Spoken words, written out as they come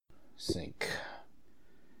Sync.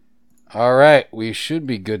 All right, we should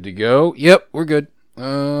be good to go. Yep, we're good.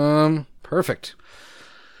 Perfect.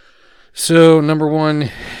 So number one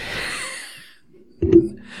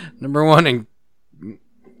in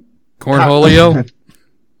Cornholio.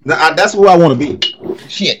 That's who I want to be.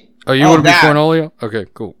 Shit. Oh, you want to be Cornholio? Okay,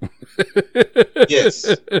 cool.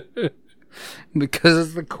 Yes. Because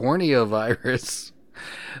it's the cornea virus.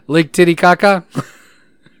 Lake Titicaca?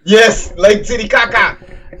 Yes, Lake Titicaca.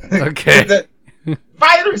 Okay. The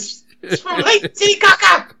virus is from Lake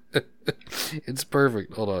Titicaca. It's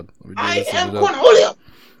perfect. Hold on. I am Cornholio.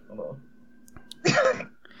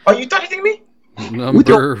 Are you targeting me?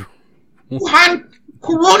 Number Wuhan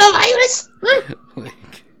coronavirus?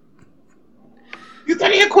 You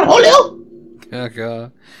targeting Cornholio?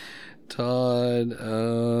 Caca. Todd.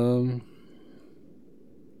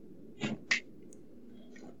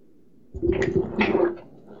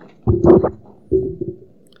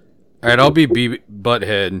 All right, I'll be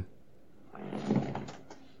Butthead,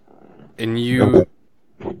 and you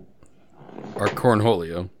are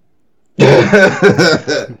Cornholio.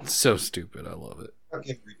 It's so stupid. I love it.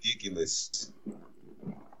 Fucking ridiculous.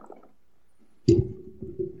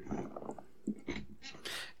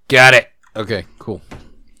 Got it. Okay, cool.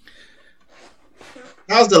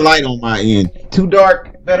 How's the light on my end? Too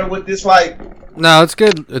dark? Better with this light? No, it's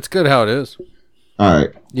good. It's good how it is. All right.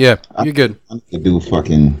 Yeah, you're good. I need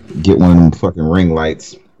to get one of them fucking ring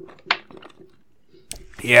lights.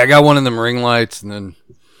 Yeah, I got one of them ring lights, and then,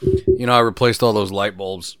 I replaced all those light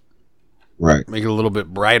bulbs. Right. Make it a little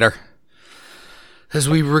bit brighter as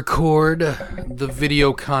we record the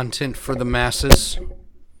video content for the masses.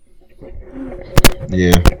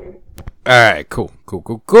 Yeah. All right, cool.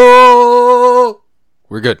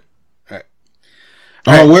 We're good. All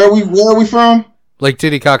right. Where are we from? Lake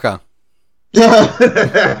Titicaca. I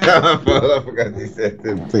forgot you said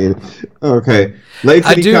that. Okay. Lake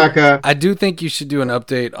Titicaca. I do think you should do an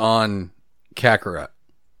update on Kakarot.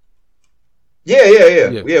 Yeah.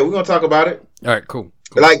 We're gonna talk about it. All right, cool.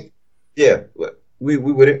 We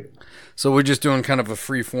with it. So we're just doing kind of a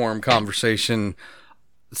free form conversation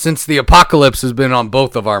since the apocalypse has been on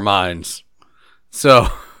both of our minds. So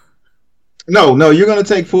no, you're gonna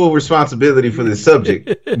take full responsibility for this subject,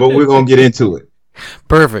 but we're gonna get into it.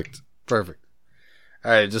 Perfect. All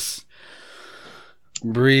right, just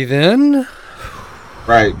breathe in.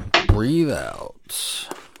 Right. Breathe out.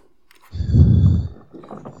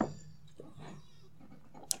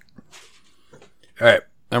 All right,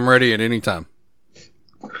 I'm ready at any time.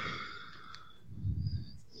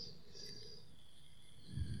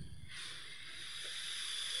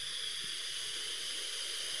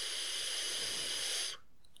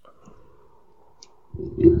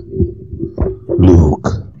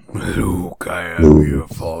 Luke, I am your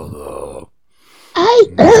father. I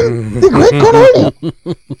am the great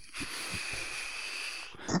Cornholio.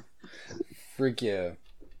 Freak yeah.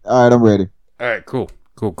 All right, I'm ready. All right, cool.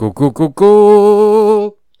 All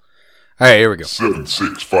right, here we go. 7,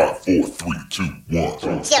 6, 5, 4, 3, 2, 1. You'll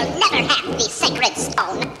never have the sacred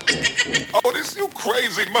stone. Oh, this you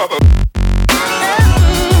crazy mother.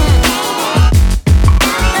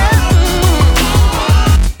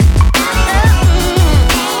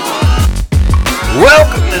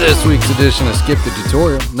 Welcome to this week's edition of Skip the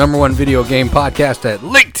Tutorial, #1 video game podcast at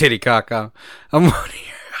Lake Titicaca. I'm one of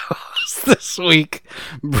your hosts this week,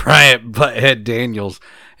 Bryant Butthead Daniels,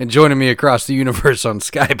 and joining me across the universe on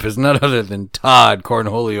Skype is none other than Todd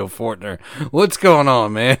Cornholio Fortner. What's going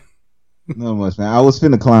on, man? Not much, man. I was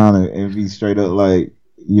finna clown and be straight up like,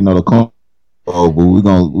 the corn. Oh, but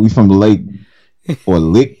we from the lake or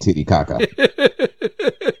Lake Titicaca.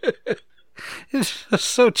 It's just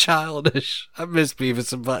so childish. I miss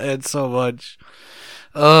Beavis and Butthead so much.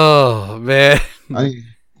 Oh, man. I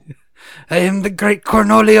am the great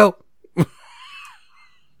Cornholio.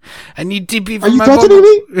 I need TP for my talking to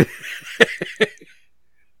me?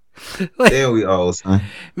 Like, there we are, son.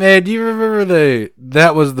 Man, do you remember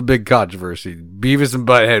that was the big controversy? Beavis and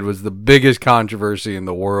Butthead was the biggest controversy in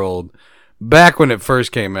the world back when it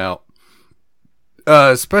first came out.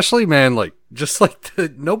 Especially, man,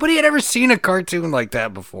 nobody had ever seen a cartoon like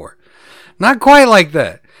that before. Not quite like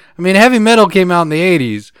that. I mean, Heavy Metal came out in the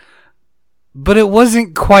 80s, but it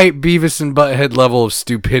wasn't quite Beavis and Butthead level of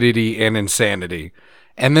stupidity and insanity.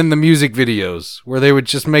 And then the music videos, where they would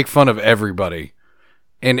just make fun of everybody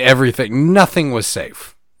and everything. Nothing was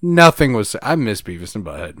safe. I miss Beavis and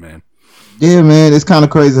Butthead, man. Yeah, man, it's kind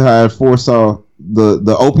of crazy how it foresaw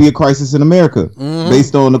the opiate crisis in America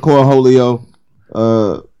based on the Cornholio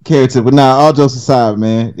character. But now, all jokes aside,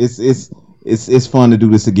 man, it's it's fun to do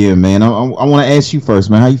this again, man. I want to ask you first,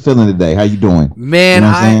 man. How you feeling today? How you doing? Man, You know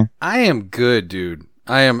what I'm saying? I am good, dude.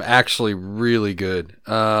 I am actually really good.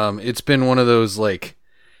 It's been one of those like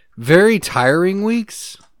very tiring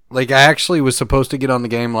weeks. Like I actually was supposed to get on the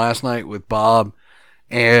game last night with Bob,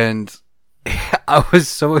 and I was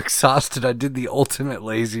so exhausted. I did the ultimate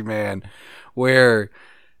lazy man, where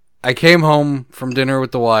I came home from dinner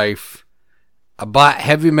with the wife. I bought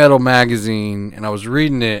Heavy Metal magazine and I was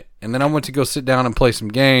reading it, and then I went to go sit down and play some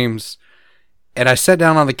games. And I sat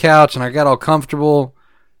down on the couch and I got all comfortable.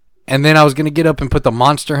 And then I was going to get up and put the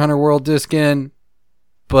Monster Hunter World disc in,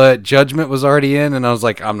 but Judgment was already in, and I was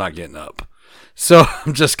like, I'm not getting up. So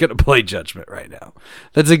I'm just going to play Judgment right now.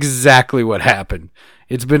 That's exactly what happened.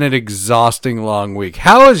 It's been an exhausting long week.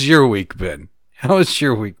 How has your week been?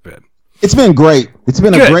 It's been great. It's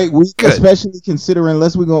been Good. a great week, Good. especially considering.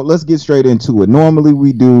 Let's get straight into it. Normally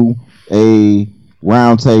we do a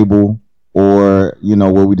round table, or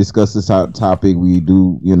where we discuss this topic. We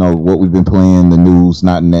do what we've been playing, the news,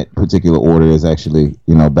 not in that particular order. Is actually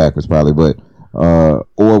backwards probably, but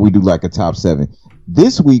or we do like a top 7.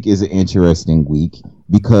 This week is an interesting week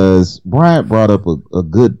because Bryant brought up a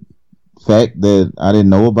good fact that I didn't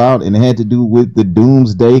know about, and it had to do with the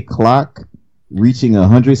doomsday clock reaching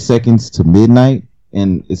 100 seconds to midnight,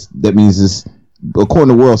 and that means it's,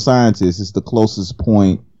 according to world scientists, it's the closest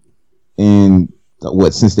point in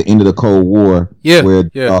since the end of the Cold War, where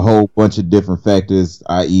a whole bunch of different factors,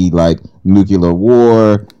 i.e. like nuclear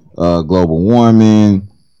war, global warming,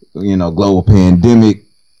 global pandemic,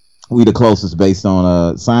 we the closest based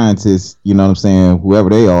on scientists, whoever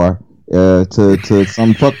they are, to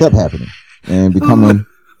something fucked up happening and becoming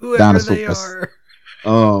dinosaurs.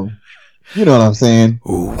 You know what I'm saying?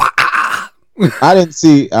 I didn't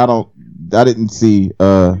see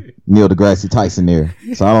Neil deGrasse Tyson there,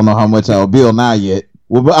 so I don't know how much Bill Nye yet.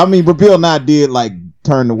 Well, but Bill Nye did like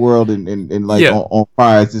turn the world and like on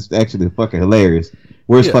fire. It's just actually fucking hilarious.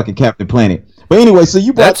 Where's fucking Captain Planet? But anyway, so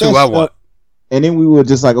you brought That's who I want. And then we were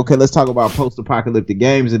just like, okay, let's talk about post-apocalyptic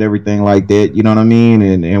games and everything like that. You know what I mean?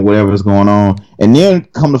 And whatever's going on. And then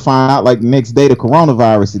come to find out, like the next day, the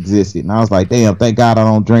coronavirus existed, and I was like, damn, thank God I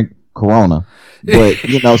don't drink Corona. But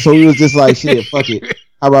so we was just like, shit, fuck it.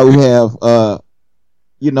 How about we have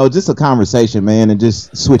just a conversation, man, and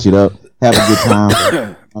just switch it up, have a good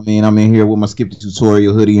time. I'm in here with my Skip the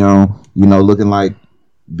Tutorial hoodie on, looking like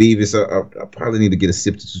Beavis. I probably need to get a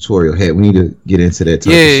Skip the Tutorial hat. We need to get into that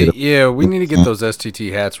type of shit. Yeah, we need to get those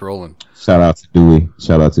STT hats rolling. Shout out to Dewey.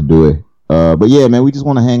 But yeah, man, we just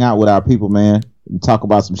want to hang out with our people, man, and talk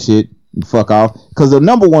about some shit. And fuck off, because the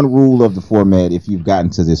number one rule of the format, if you've gotten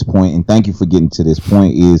to this point, and thank you for getting to this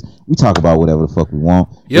point, is we talk about whatever the fuck we want.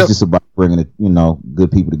 It's just about bringing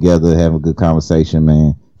good people together, having a good conversation,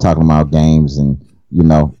 man, talking about games and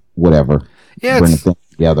whatever, bringing things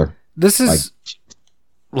together. This is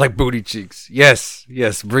like booty cheeks. Yes,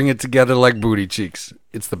 bring it together like booty cheeks.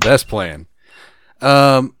 It's the best plan.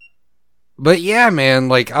 But yeah, man,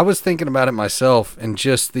 like I was thinking about it myself, and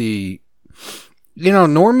just the.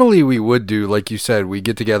 Normally we would do, like you said, we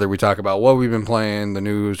get together, we talk about what we've been playing, the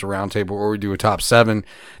news, a roundtable, or we do a top 7.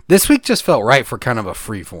 This week just felt right for kind of a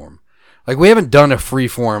freeform. Like, we haven't done a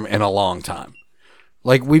freeform in a long time.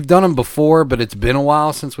 Like, we've done them before, but it's been a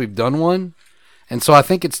while since we've done one. And so I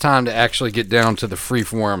think it's time to actually get down to the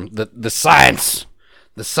freeform, the science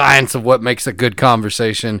of what makes a good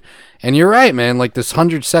conversation. And you're right, man. Like, this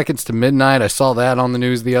 100 seconds to midnight, I saw that on the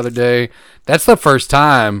news the other day. That's the first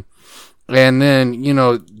time. And then,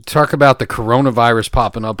 talk about the coronavirus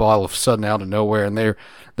popping up all of a sudden out of nowhere, and they're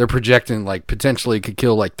projecting like potentially could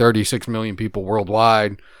kill like 36 million people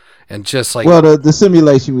worldwide, and just like the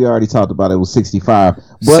simulation we already talked about, it was 65.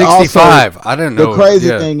 But 65, I didn't know. The crazy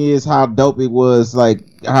thing is how dope it was, like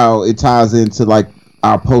how it ties into like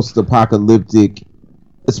our post-apocalyptic,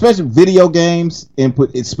 especially video games,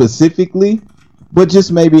 input it specifically. But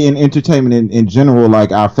just maybe in entertainment in general,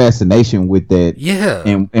 like our fascination with that,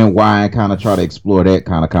 and why I kind of try to explore that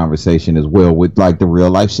kind of conversation as well with like the real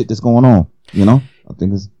life shit that's going on. I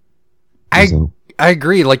think I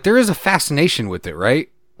agree. Like there is a fascination with it, right?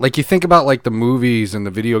 Like you think about like the movies and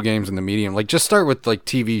the video games and the medium. Like just start with like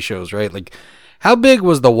TV shows, right? Like how big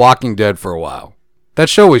was The Walking Dead for a while? That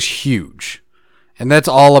show was huge. And that's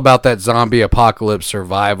all about that zombie apocalypse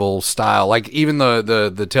survival style. Like even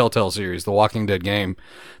the Telltale series, the Walking Dead game,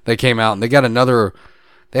 they came out and they had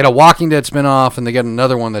a Walking Dead spinoff, and they got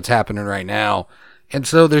another one that's happening right now. And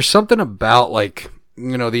so there's something about like,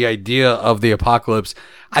 the idea of the apocalypse.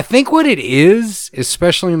 I think what it is,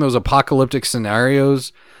 especially in those apocalyptic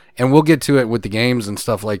scenarios, and we'll get to it with the games and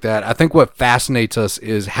stuff like that. I think what fascinates us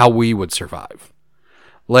is how we would survive.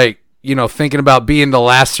 Like, you know, thinking about being the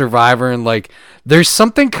last survivor, and like there's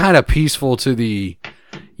something kind of peaceful to the.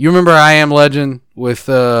 You remember I Am Legend with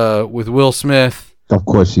Will Smith? Of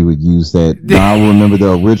course, she would use that. Now, I remember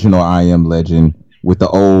the original I Am Legend with the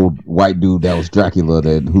old white dude that was Dracula,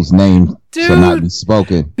 whose name shall not be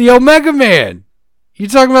spoken. The Omega Man. You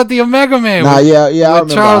talking about the Omega Man? Nah, with, yeah, I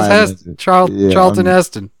with remember Charlton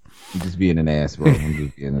Heston. I'm just being an ass, bro. I'm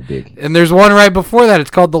just being a dick. And there's one right before that. It's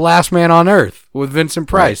called The Last Man on Earth with Vincent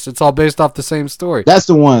Price. Right. It's all based off the same story. That's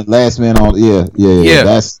the one. Last Man on. Yeah.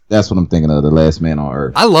 That's what I'm thinking of. The Last Man on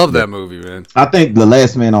Earth. I love that movie, man. I think The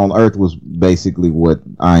Last Man on Earth was basically what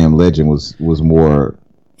I Am Legend was more.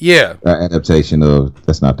 Yeah. Adaptation of.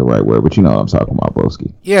 That's not the right word, but you know what I'm talking about,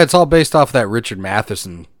 broski. Yeah, it's all based off that Richard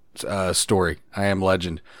Matheson story. I Am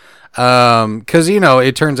Legend. Because you know,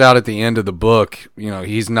 it turns out at the end of the book, you know,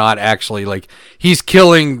 he's not actually like he's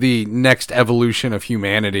killing the next evolution of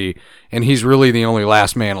humanity, and he's really the only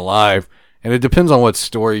last man alive. And it depends on what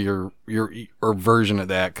story your or version of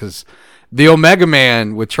that. Because the Omega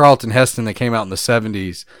Man with Charlton Heston that came out in the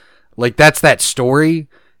 70s, like that's that story,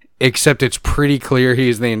 except it's pretty clear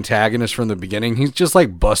he's the antagonist from the beginning. He's just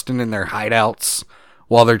like busting in their hideouts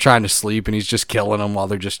while they're trying to sleep, and he's just killing them while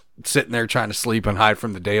they're just sitting there trying to sleep and hide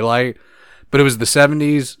from the daylight. But it was the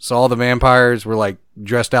 70s, so all the vampires were like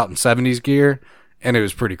dressed out in 70s gear, and it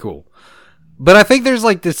was pretty cool. But I think there's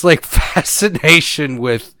like this like fascination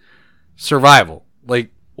with survival, like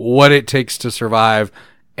what it takes to survive,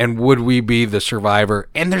 and would we be the survivor?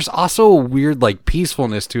 And there's also a weird like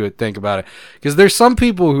peacefulness to it, think about it, because there's some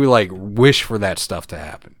people who like wish for that stuff to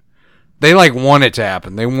happen. They like want it to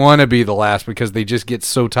happen. They want to be the last because they just get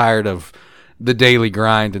so tired of the daily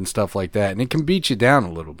grind and stuff like that. And it can beat you down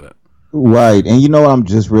a little bit. Right. And you know what I'm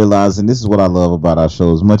just realizing? This is what I love about our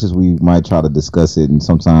show. As much as we might try to discuss it and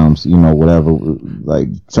sometimes, you know, whatever, like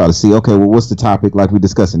try to see, okay, well, what's the topic? Like we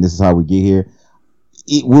discussing, this is how we get here.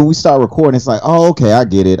 When we start recording, it's like, oh, okay, I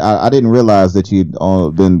get it. I didn't realize that you'd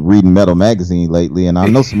been reading Metal Magazine lately, and I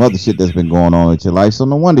know some other shit that's been going on with your life, so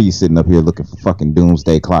no wonder you're sitting up here looking for fucking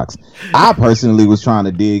doomsday clocks. I personally was trying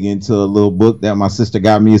to dig into a little book that my sister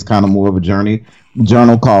got me. It's kind of more of a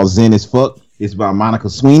journal called Zen as Fuck. It's by Monica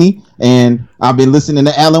Sweeney, and I've been listening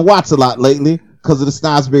to Alan Watts a lot lately because of the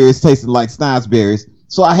Snozzberries tasting like Snozzberries.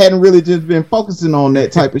 So I hadn't really just been focusing on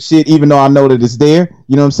that type of shit, even though I know that it's there.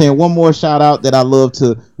 You know what I'm saying? One more shout out that I love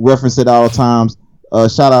to reference at all times.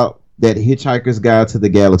 Shout out that Hitchhiker's Guide to the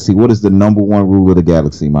Galaxy. What is the number one rule of the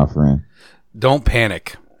galaxy, my friend? Don't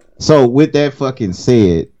panic. So with that fucking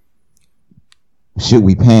said, should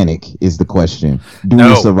we panic is the question. Do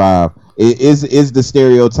we survive? Is the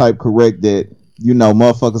stereotype correct that, you know,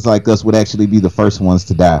 motherfuckers like us would actually be the first ones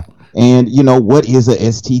to die? And, you know, what is a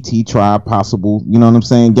STT tribe possible, you know what I'm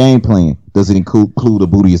saying, game plan? Does it include a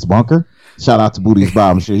Bootiest Bunker? Shout out to Bootiest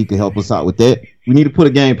Bob. I'm sure he can help us out with that. We need to put a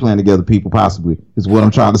game plan together, people, possibly, is what I'm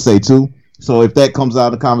trying to say, too. So if that comes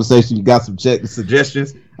out of the conversation, you got some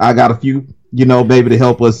suggestions. I got a few, you know, maybe to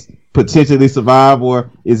help us potentially survive, or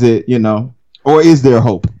is it, you know, or is there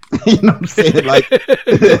hope? You know what I'm saying? Like,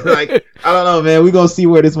 like, I don't know, man. We're going to see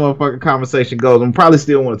where this motherfucking conversation goes. I'm probably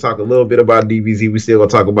still want to talk a little bit about DBZ. We still going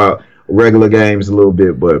to talk about regular games a little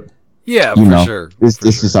bit, but yeah, for sure. It's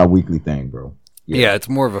just our weekly thing, bro. Yeah, it's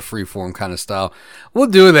more of a free form kind of style. We'll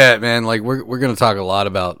do that, man. Like, we're going to talk a lot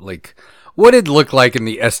about, like, what it looked like in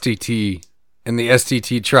the STT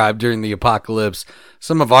tribe during the apocalypse.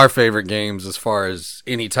 Some of our favorite games as far as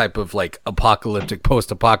any type of, like, apocalyptic,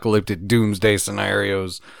 post-apocalyptic doomsday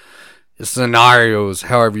scenarios,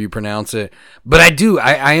 however you pronounce it. But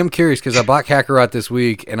I am curious because I bought Kakarot this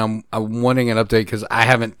week, and I'm wanting an update because I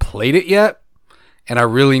haven't played it yet, and I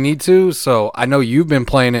really need to. So I know you've been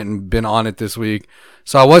playing it and been on it this week.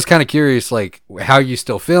 So I was kind of curious, like, how are you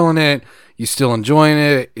still feeling it? You still enjoying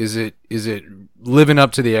it? Is it living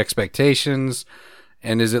up to the expectations?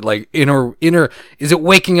 And is it like is it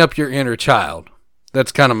waking up your inner child?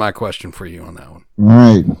 That's kind of my question for you on that one. All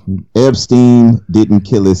right. Epstein didn't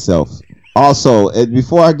kill himself. Also,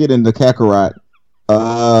 before I get into Kakarot,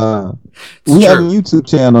 we have a YouTube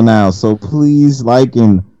channel now, so please like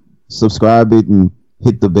and subscribe it and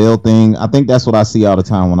hit the bell thing. I think that's what I see all the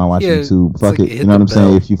time when I watch YouTube. Fuck it. You know what I'm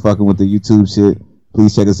saying? If you fucking with the YouTube shit,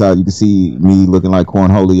 please check us out. You can see me looking like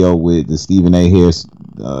Cornholio with the Stephen A.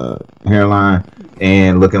 hairline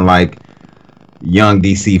and looking like young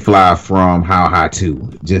DC Fly from How High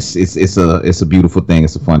 2. Just it's a beautiful thing.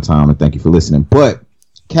 It's a fun time, and thank you for listening. But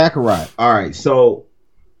Kakarot. All right, so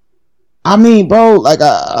I mean, bro, like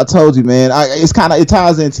I told you, man, it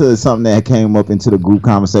ties into something that came up into the group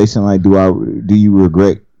conversation. Like, do you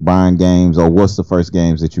regret buying games, or what's the first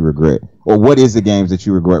games that you regret, or what is the games that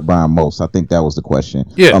you regret buying most? I think that was the question.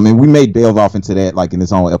 Yeah. I mean, we may delve off into that like in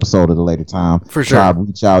its own episode at a later time. For sure. Try to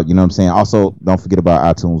reach out, you know what I'm saying? Also, don't forget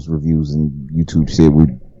about iTunes reviews and YouTube shit. We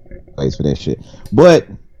place for that shit. But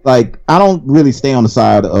like, I don't really stay on the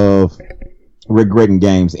side of regretting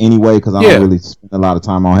games anyway, because I don't really spend a lot of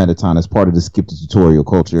time on ahead of time. That's part of the skip the tutorial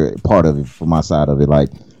culture, part of it for my side of it. Like,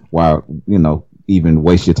 why, you know, even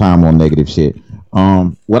waste your time on negative shit.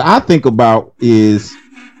 What I think about is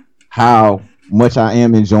how much I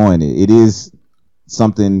am enjoying it. It is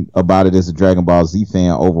something about it as a Dragon Ball Z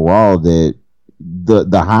fan overall that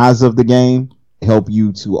the highs of the game help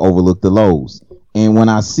you to overlook the lows. And when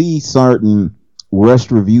I see certain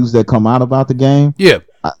rushed reviews that come out about the game,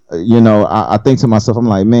 I think to myself, I'm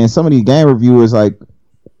like, man, some of these game reviewers, like,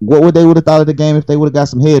 what would they would have thought of the game if they would have got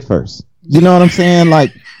some head first? You know what I'm saying?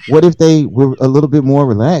 Like, what if they were a little bit more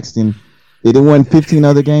relaxed and it wasn't 15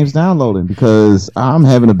 other games downloading? Because I'm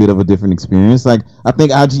having a bit of a different experience. Like, I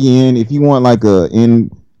think IGN, if you want like a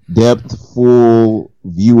in-depth, full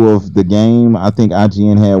view of the game, I think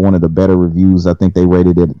IGN had one of the better reviews. I think they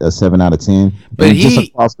rated it a 7 out of 10. But and just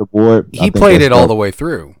across the board, he played it all the way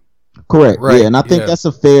through. Correct. Right. Yeah, and I think that's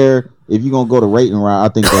a fair. If you're gonna go to rating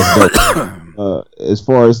route, I think that's dope. As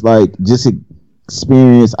far as like just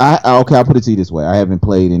experience, I'll put it to you this way: I haven't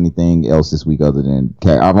played anything else this week other than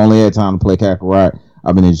I've only had time to play Kakarot.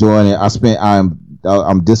 I've been enjoying it.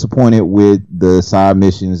 I'm disappointed with the side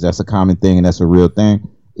missions. That's a common thing, and that's a real thing.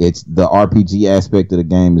 It's the RPG aspect of the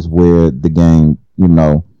game is where the game, you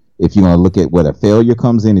know, if you're gonna look at where the failure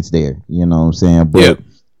comes in, it's there. You know what I'm saying? But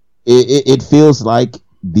it feels like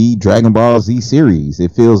the Dragon Ball Z series.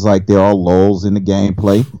 It feels like there are lulls in the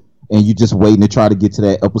gameplay, and you just waiting to try to get to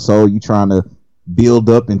that episode. You trying to build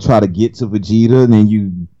up and try to get to Vegeta, and then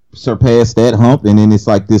you surpass that hump, and then it's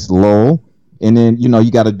like this lull, and then you know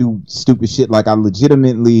you got to do stupid shit. Like I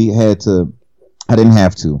legitimately I didn't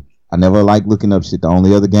have to. I never liked looking up shit. The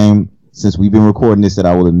only other game since we've been recording this that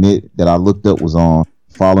I will admit that I looked up was on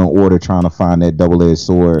Fallen Order, trying to find that double-edged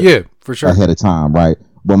sword. Yeah, for sure. Ahead of time, right?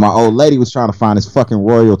 But my old lady was trying to find this fucking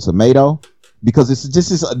royal tomato because it's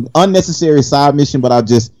just this unnecessary side mission, but I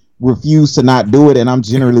just refuse to not do it, and I'm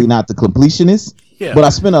generally not the completionist. Yeah. But I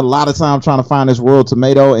spent a lot of time trying to find this royal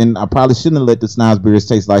tomato, and I probably shouldn't have let the Snozberries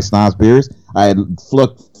taste like Snozberries. I had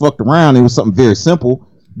fucked around. It was something very simple,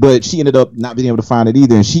 but she ended up not being able to find it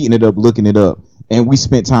either, and she ended up looking it up, and we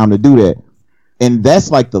spent time to do that. And that's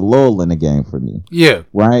like the lull in the game for me. Yeah.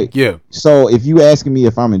 Right? Yeah. So if you asking me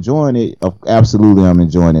if I'm enjoying it, absolutely I'm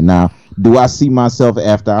enjoying it. Now, do I see myself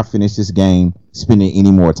after I finish this game spending any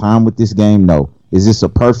more time with this game? No. Is this a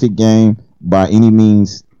perfect game? By any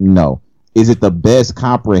means, no. Is it the best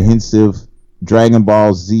comprehensive Dragon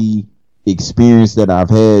Ball Z experience that I've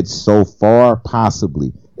had so far?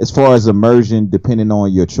 Possibly. As far as immersion, depending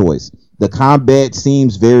on your choice. The combat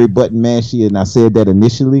seems very button mashy, and I said that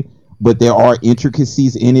initially. But there are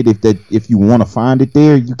intricacies in it. If you want to find it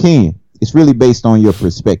there, you can. It's really based on your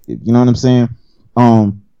perspective. You know what I'm saying?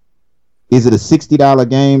 Is it a $60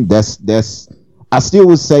 game? That's. I still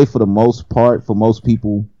would say for the most part, for most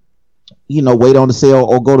people, you know, wait on the sale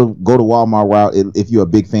or go to Walmart route. If you're a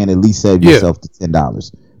big fan, at least save yourself to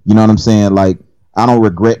 $10. You know what I'm saying? Like I don't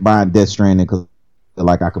regret buying Death Stranding because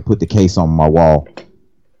like I could put the case on my wall.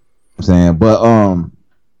 I'm saying, but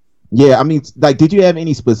yeah, I mean, like, did you have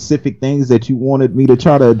any specific things that you wanted me to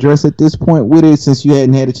try to address at this point with it, since you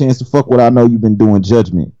hadn't had a chance to fuck what I know you've been doing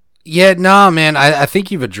Judgment? Yeah, nah, man, I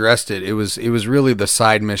think you've addressed it. It was really the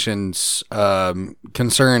side missions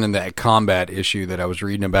concern and that combat issue that I was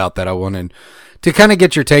reading about that I wanted to kind of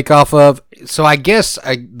get your take off of. So I guess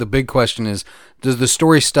the big question is, does the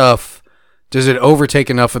story stuff, does it overtake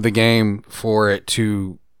enough of the game for it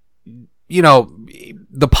to, you know,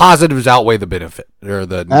 the positives outweigh the benefit or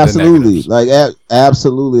the absolutely, like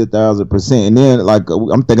absolutely 1,000%. And then like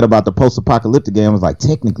I'm thinking about the post-apocalyptic game. I was like,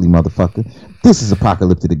 technically, motherfucker, this is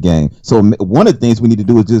apocalyptic game. So one of the things we need to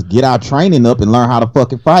do is just get our training up and learn how to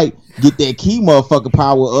fucking fight. Get that key motherfucking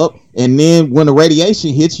power up, and then when the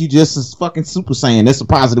radiation hits, you just a fucking Super Saiyan. That's a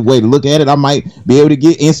positive way to look at it. I might be able to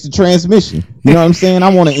get instant transmission. You know what I'm saying?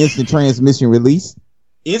 I want an instant transmission release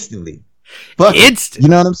instantly. Fuck it. You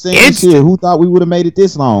know what I'm saying? Shit, who thought we would have made it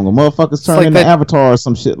this long? A motherfuckers turn like into Avatar or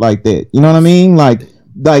some shit like that. You know what I mean? Like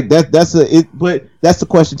that's but that's the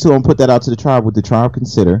question too. I'm gonna put that out to the tribe. Would the tribe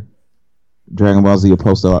consider Dragon Ball Z a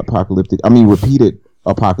post-apocalyptic? I mean, repeated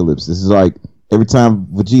apocalypse. This is like every time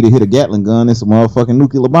Vegeta hit a Gatling gun, it's a motherfucking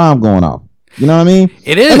nuclear bomb going off. You know what I mean?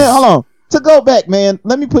 It is. And then, hold on. To go back, man,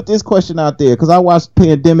 let me put this question out there because I watched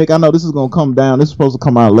Pandemic. I know this is gonna come down. This is supposed to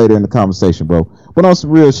come out later in the conversation, bro. But on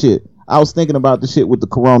some real shit. I was thinking about the shit with the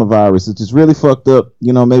coronavirus. It's just really fucked up.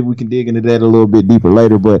 You know, maybe we can dig into that a little bit deeper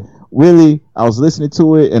later. But really, I was listening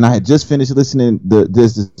to it, and I had just finished listening to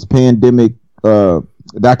this pandemic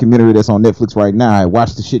documentary that's on Netflix right now. I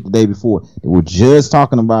watched the shit the day before. They were just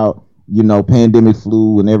talking about, you know, pandemic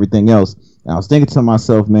flu and everything else. And I was thinking to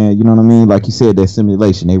myself, man, you know what I mean? Like you said, that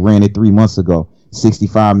simulation, they ran it 3 months ago.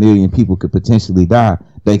 65 million people could potentially die.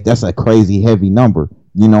 That's a crazy heavy number,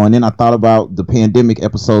 you know. And then I thought about the pandemic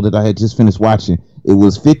episode that I had just finished watching. It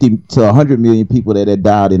was 50 to 100 million people that had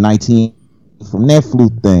died in 19 from that flu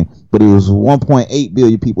thing, but it was 1.8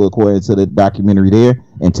 billion people according to the documentary there,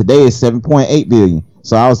 and today it's 7.8 billion.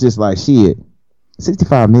 So I was just like, shit,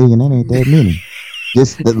 65 million, that ain't that many.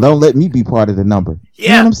 Just don't let me be part of the number. Yeah. You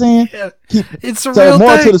know what I'm saying? Yeah. It's a so real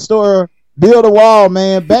more thing. To the story. Build a wall,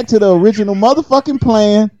 man. Back to the original motherfucking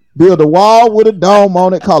plan. Build a wall with a dome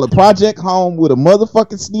on it. Call it Project Home with a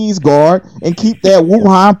motherfucking sneeze guard and keep that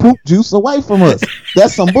Wuhan poop juice away from us.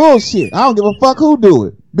 That's some bullshit. I don't give a fuck who do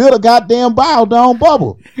it. Build a goddamn biodome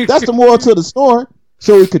bubble. That's the moral to the story.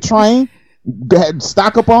 So we could train,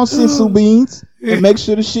 stock up on sensu beans, and make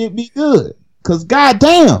sure the shit be good. Cause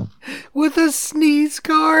goddamn. With a sneeze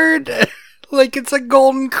guard. Like it's a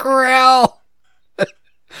Golden Corral.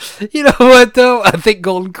 You know what, though? I think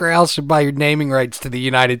Golden Corral should buy your naming rights to the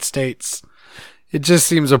United States. It just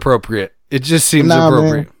seems appropriate. It just seems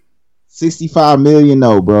appropriate. Man. 65 million,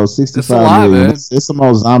 though, bro. 65 million. It's some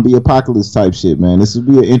old zombie apocalypse type shit, man. This would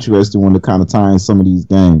be an interesting one to kind of tie in some of these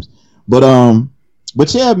games. But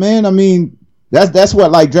yeah, man. I mean, that's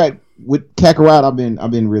what like with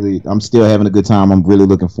Kakarot. I'm still having a good time. I'm really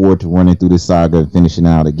looking forward to running through this saga and finishing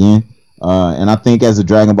out again. And I think as a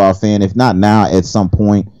Dragon Ball fan, if not now, at some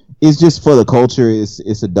point, it's just for the culture.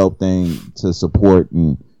 It's a dope thing to support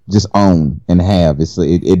and just own and have.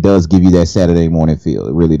 It does give you that Saturday morning feel.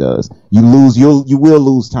 It really does. You will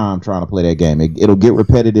lose time trying to play that game. It'll get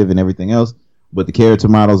repetitive and everything else, but the character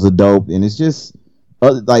models are dope, and it's just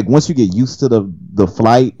like once you get used to the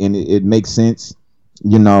flight and it makes sense,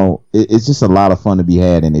 you know, it's just a lot of fun to be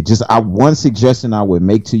had in it. One suggestion I would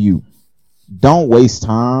make to you: don't waste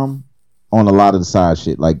time on a lot of the side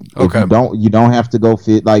shit. Like, okay. If you don't have to go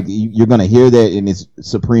fit. Like, you're gonna hear that, and it's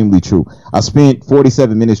supremely true. I spent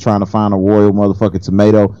 47 minutes trying to find a royal motherfucking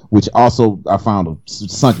tomato, which also I found a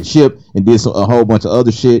sunken ship and did a whole bunch of other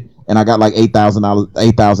shit, and I got like $8,000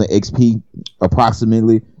 XP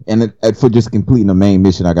approximately, and for just completing the main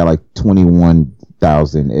mission, I got like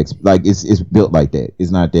 21,000 XP. Like, it's built like that.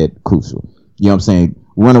 It's not that crucial. You know what I'm saying?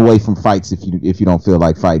 Run away from fights if you don't feel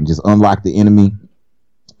like fighting. Just unlock the enemy.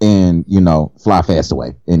 And, you know, fly fast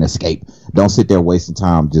away and escape. Don't sit there wasting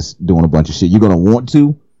time just doing a bunch of shit. You're going to want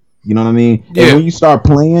to, you know what I mean? Yeah. And when you start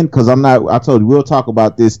playing, because I told you, we'll talk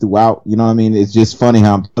about this throughout, you know what I mean? It's just funny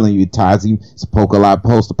how I'm telling you, it ties you. It's a lot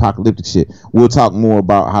post-apocalyptic shit. We'll talk more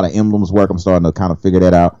about how the emblems work. I'm starting to kind of figure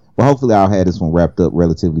that out. But hopefully I'll have this one wrapped up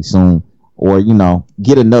relatively soon. Or, you know,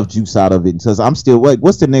 get enough juice out of it. Because I'm still,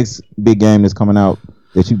 what's the next big game that's coming out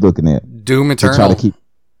that you're looking at? Doom Eternal. To try to keep.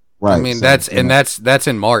 Right. I mean, that's in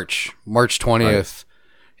March 20th. Right.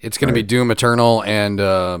 It's going to be Doom Eternal and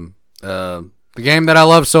the game that I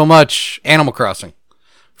love so much, Animal Crossing,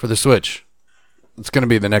 for the Switch. It's going to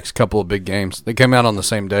be the next couple of big games. They came out on the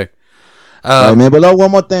same day. All right, man. But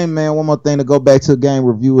one more thing, man. One more thing to go back to a game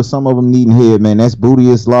review. Some of them needing here, man. That's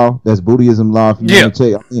Buddhist law. That's Buddhism law. If you want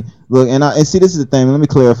to tell you. Look, and see, this is the thing. Let me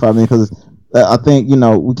clarify, man, because I think, you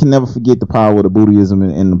know, we can never forget the power of the Buddhism,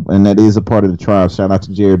 and that is a part of the tribe. Shout out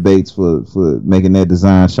to Jared Bates for making that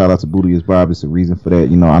design. Shout out to Buddhist Bob. It's a reason for that.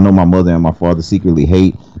 You know, I know my mother and my father secretly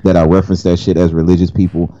hate that I reference that shit as religious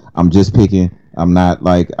people. I'm just picking. I'm not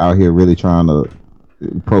like out here really trying to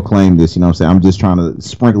proclaim this. You know what I'm saying? I'm just trying to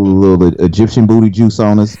sprinkle a little Egyptian booty juice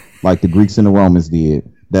on us like the Greeks and the Romans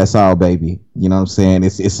did. That's all, baby. You know what I'm saying?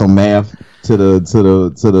 It's some math to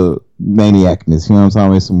the maniacness. You know what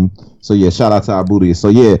I'm saying? So yeah, shout out to our Buddhists. So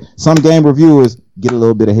yeah, some game reviewers get a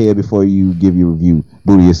little bit ahead before you give your review.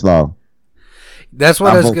 Buddhist law. That's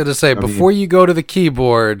what I was going to say. Before you go to the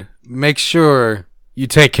keyboard, make sure you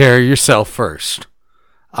take care of yourself first.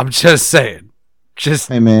 I'm just saying.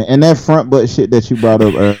 Hey man, and that front butt shit that you brought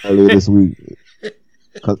up earlier this week,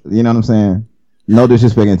 you know what I'm saying? No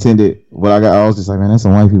disrespect intended, but I was just like, man, that's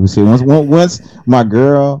some white people shit. Once my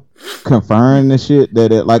girl confirmed the shit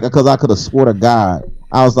that it, like, because I could have swore to God,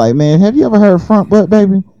 I was like, man, have you ever heard front butt,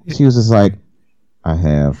 baby? She was just like, I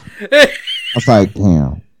have. I was like,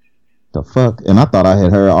 damn, the fuck? And I thought I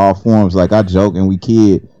had heard all forms. Like, I joke and we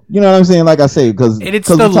kid. You know what I'm saying? Like I say, because it's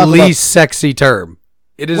the least sexy term.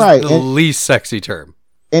 It is the least sexy term.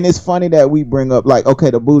 And it's funny that we bring up like, okay,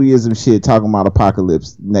 the Buddhism shit talking about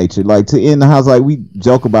apocalypse nature. Like to end the house, like we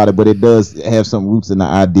joke about it, but it does have some roots in the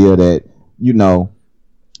idea that, you know,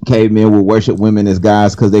 cavemen would worship women as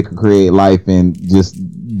gods because they could create life, and just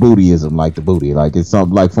Buddhism, like the booty, like it's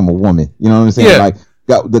something like from a woman. You know what I'm saying? Yeah. Like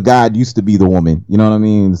the god used to be the woman. You know what I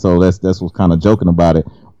mean? So that's what's kind of joking about it,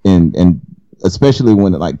 and especially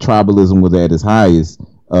when like tribalism was at its highest.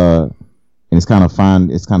 And it's kind of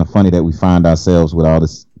fun. It's kind of funny that we find ourselves with all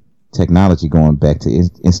this technology going back to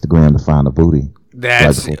Instagram to find a booty.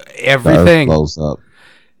 That's like everything. Blows up.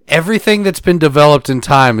 Everything that's been developed in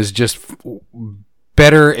time is just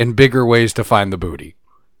better and bigger ways to find the booty.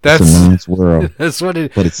 That's it's a man's world. That's what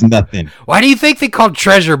it. But it's nothing. Why do you think they called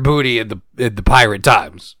treasure booty in the pirate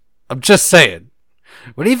times? I'm just saying.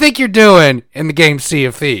 What do you think you're doing in the game Sea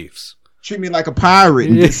of Thieves? Treat me like a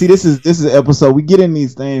pirate. See, this is an episode. We get in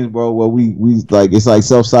these things, bro, where we like it's like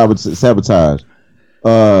self-sabotage.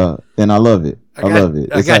 And I love it. I love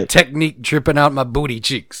it. I got technique dripping out my booty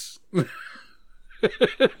cheeks.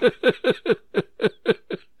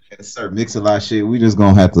 Start mixing a lot of shit. We just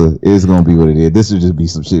gonna have to. It's gonna be what it is. This will just be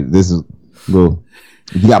some shit. This is well.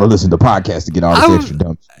 You gotta listen to podcasts to get all this extra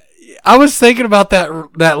dumb shit. I was thinking about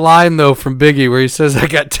that line though from Biggie where he says, "I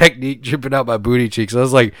got technique dripping out my booty cheeks." I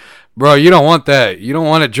was like, "Bro, you don't want that. You don't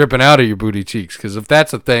want it dripping out of your booty cheeks, because if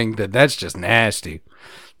that's a thing, then that's just nasty.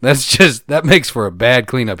 That makes for a bad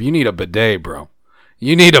cleanup. You need a bidet, bro.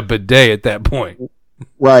 You need a bidet at that point."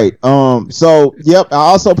 Right. So, yep. I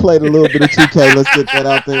also played a little bit of 2K. Let's get that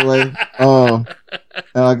out there way. And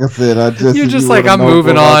like I said, you're just like, I'm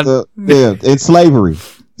moving on. It's slavery.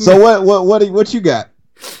 So what you got?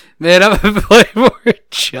 Man, I'm gonna play more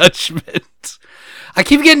Judgment. I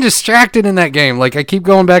keep getting distracted in that game. Like, I keep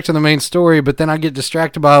going back to the main story, but then I get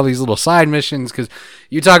distracted by all these little side missions, because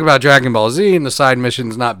you talk about Dragon Ball Z and the side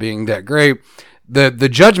missions not being that great. The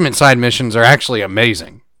Judgment side missions are actually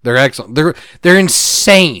amazing. They're excellent. They're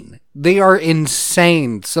insane. They are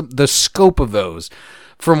insane. The scope of those.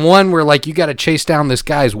 From one where, like, you got to chase down this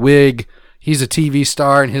guy's wig. He's a TV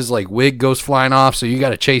star, and his, like, wig goes flying off, so you got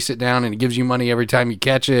to chase it down, and it gives you money every time you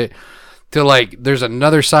catch it. To, like, there's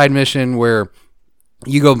another side mission where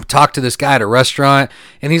you go talk to this guy at a restaurant,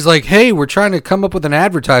 and he's like, "Hey, we're trying to come up with an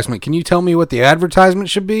advertisement. Can you tell me what the advertisement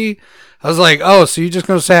should be?" I was like, "Oh, so you're just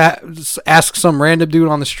going to ask some random dude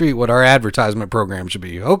on the street what our advertisement program should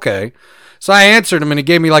be?" Okay. So I answered him, and he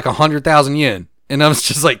gave me like 100,000 yen. And I was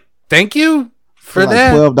just like, "Thank you for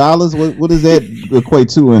that." $12? What does that equate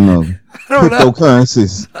to in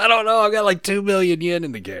cryptocurrencies? I don't know. I got like 2 million yen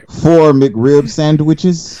in the game. 4 McRib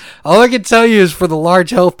sandwiches. All I can tell you is for the large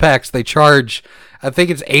health packs, they charge, I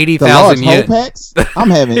think it's 80,000 yen. The large health packs? I'm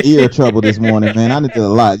having ear trouble this morning, man. I did a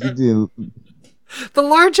lot. You did. The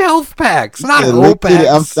large health packs, not whole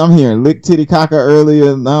packs. I'm hearing lick Titicaca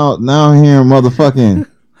earlier. Now I'm hearing motherfucking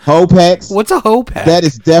hoe packs. What's a hoe pack? That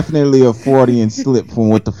is definitely a Freudian slip from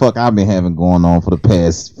what the fuck I've been having going on for the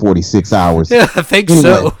past 46 hours. Yeah, I think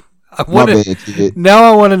so. Now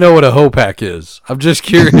I want to know what a hoe pack is. I'm just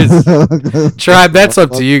curious. Tribe, that's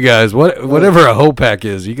up to you guys. Whatever a hoe pack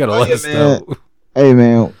is, you gotta let us know. Hey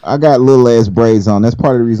man, I got little ass braids on. That's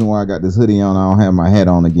part of the reason why I got this hoodie on. I don't have my hat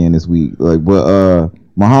on again this week. Like, but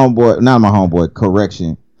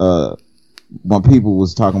correction. When people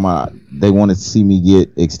was talking about they wanted to see me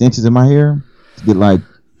get extensions in my hair, to get like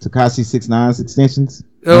Tekashi 6ix9ine's extensions.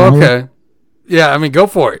 Oh, okay. Yeah, I mean, go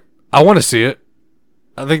for it. I want to see it.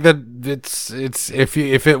 I think that it's if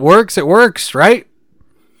it works, it works, right?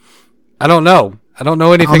 I don't know. I don't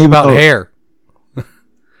know anything about hair.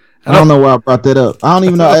 I don't know why I brought that up. I don't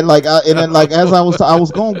even know. As I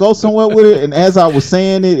was gonna go somewhere with it, and as I was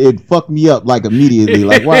saying it, it fucked me up like immediately.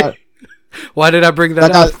 Like why? Why did I bring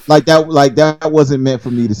that up? That wasn't meant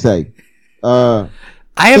for me to say. I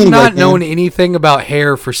have not known anything about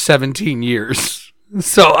hair for 17 years,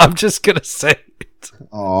 so I'm just gonna say it.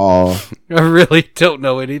 Oh, I really don't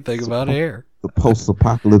know anything about hair. The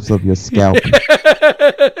post-apocalypse of your scalp.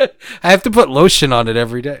 I have to put lotion on it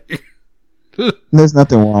every day. There's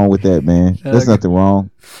nothing wrong with that, man. There's nothing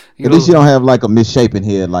wrong. At least you don't have like a misshapen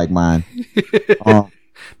head like mine. No,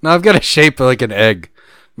 I've got a shape like an egg.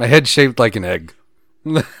 My head's shaped like an egg.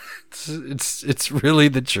 It's really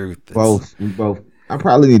the truth. Both. I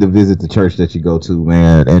probably need to visit the church that you go to,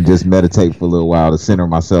 man, and just meditate for a little while to center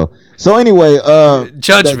myself. So anyway,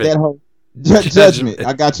 Judgment. Judgment.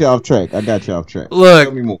 I got you off track. Look,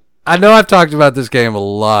 tell me more. I know I've talked about this game a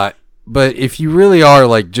lot, but if you really are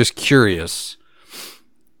like just curious,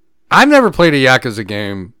 I've never played a Yakuza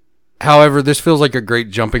game. However, this feels like a great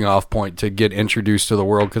jumping off point to get introduced to the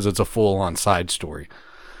world because it's a full on side story.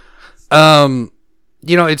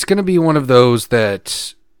 It's going to be one of those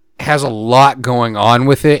that has a lot going on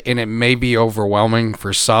with it, and it may be overwhelming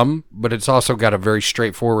for some, but it's also got a very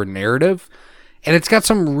straightforward narrative, and it's got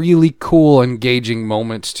some really cool, engaging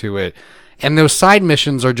moments to it. And those side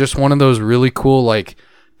missions are just one of those really cool, like,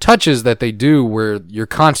 touches that they do where you're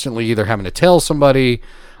constantly either having to tell somebody,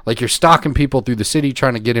 like you're stalking people through the city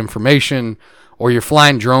trying to get information, or you're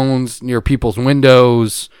flying drones near people's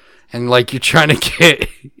windows, and like you're trying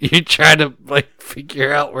to like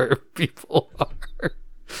figure out where people are.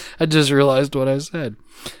 I just realized what I said.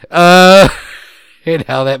 And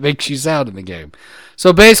how that makes you sound in the game.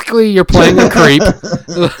 So basically you're playing a creep.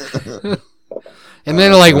 And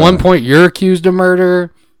then like one point you're accused of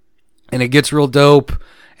murder, and it gets real dope.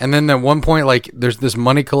 And then at one point, like, there's this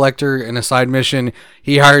money collector in a side mission.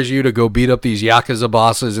 He hires you to go beat up these Yakuza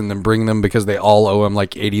bosses and then bring them because they all owe him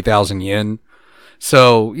like 80,000 yen.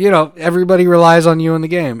 So, you know, everybody relies on you in the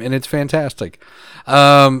game, and it's fantastic.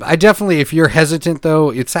 I definitely, if you're hesitant though,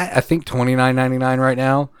 it's at, I think, $29.99 right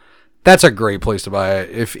now. That's a great place to buy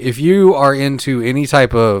it. If you are into any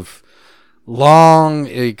type of long,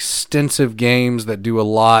 extensive games that do a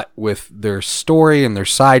lot with their story and their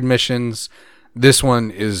side missions, this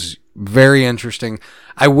one is very interesting.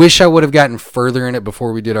 I wish I would have gotten further in it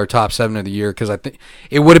before we did our top 7 of the year, because I think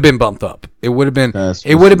it would have been bumped up. It would have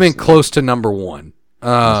been close to number 1.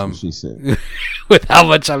 That's what she said. With how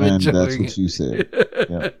much I'm enjoying that's what you said.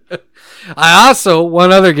 Yeah. I also,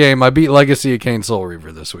 one other game, I beat Legacy of Kain Soul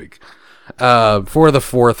Reaver this week. For the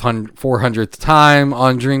 400th time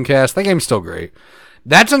on Dreamcast. That game's still great.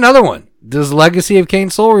 That's another one. Does Legacy of Kain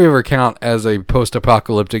Soul Reaver count as a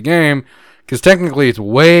post-apocalyptic game? Because technically it's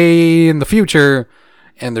way in the future,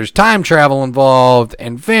 and there's time travel involved,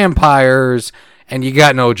 and vampires, and you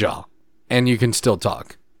got no jaw, and you can still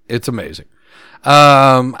talk. It's amazing.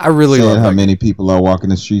 I really love how many people are walking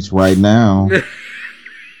the streets right now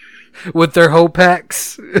with their hoe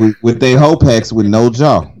packs, with their hoe packs with no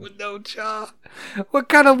jaw. With no jaw. What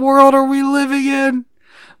kind of world are we living in?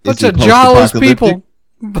 Bunch of jawless people.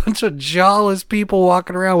 Bunch of jawless people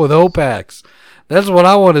walking around with hoe packs. That's what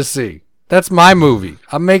I want to see. That's my movie.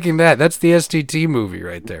 I'm making that. That's the STT movie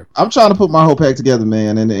right there. I'm trying to put my whole pack together,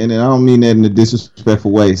 man, and I don't mean that in a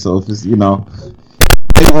disrespectful way. So if it's, you know,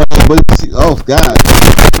 oh God,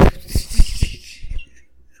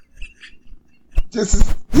 this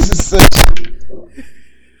is such.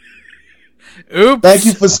 Oops. Thank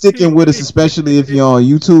you for sticking with us, especially if you're on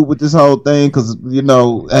YouTube with this whole thing, because you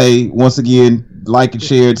know, hey, once again, like and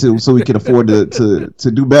share too, so we can afford to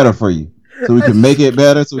do better for you. So we can make it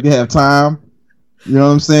better, so we can have time, you know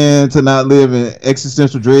what I'm saying, to not live in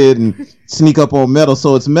existential dread and sneak up on metal.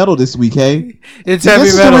 So it's metal this week, hey? It's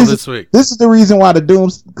heavy metal this week. This is the reason why the doom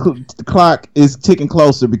clock is ticking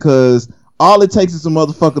closer, because all it takes is a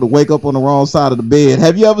motherfucker to wake up on the wrong side of the bed.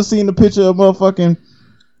 Have you ever seen the picture of motherfucking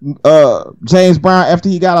James Brown after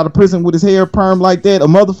he got out of prison with his hair perm like that? A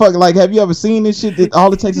motherfucker, like, have you ever seen this shit? That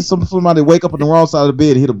all it takes is somebody to wake up on the wrong side of the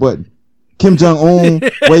bed and hit a button. Kim Jong-un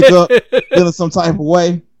wake up feeling some type of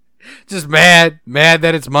way. Just mad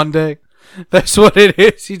that it's Monday. That's what it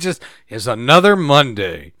is. It's another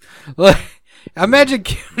Monday. Like, imagine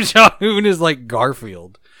Kim Jong-un is like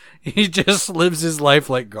Garfield. He just lives his life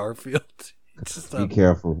like Garfield. Be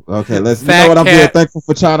careful. Okay, you know what, I'm very thankful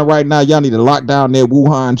for China right now. Y'all need to lock down that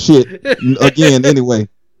Wuhan shit again anyway.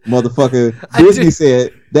 Motherfucker. Disney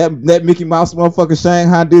said that Mickey Mouse motherfucker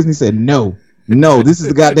Shanghai Disney said no. No, this is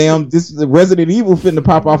the Resident Evil finna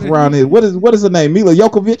pop off around here. What is her name? Mila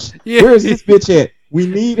Jokovic? Yeah. Where is this bitch at? We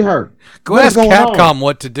need her. Go ask Capcom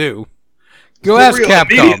what to do. Go ask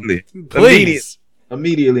Capcom. Immediately. Please.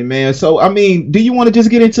 Immediately, man. So, I mean, do you want to just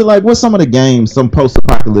get into like what's some of the games, some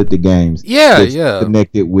post-apocalyptic games? Yeah.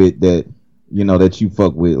 Connected with that, you know, that you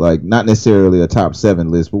fuck with, like not necessarily a top 7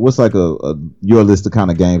 list, but what's like your list of kind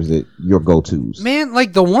of games that your go-tos? Man,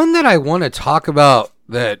 like the one that I want to talk about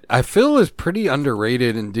that I feel is pretty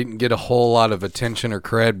underrated and didn't get a whole lot of attention or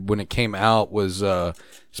cred when it came out was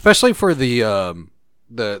especially for the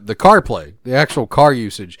car play, the actual car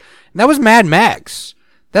usage. And that was Mad Max.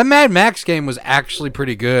 That Mad Max game was actually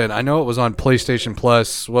pretty good. I know it was on PlayStation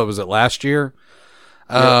Plus, what was it, last year?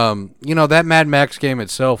 Yeah. You know, that Mad Max game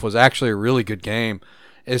itself was actually a really good game,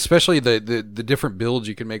 especially the different builds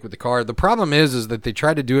you can make with the car. The problem is that they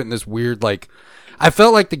tried to do it in this weird, like, I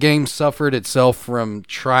felt like the game suffered itself from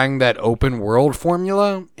trying that open world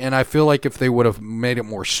formula, and I feel like if they would have made it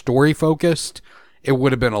more story focused, it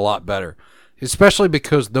would have been a lot better. Especially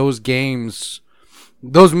because those movies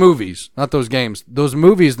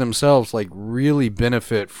themselves like really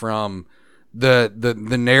benefit from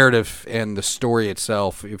the narrative and the story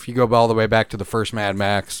itself. If you go all the way back to the first Mad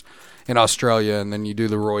Max in Australia, and then you do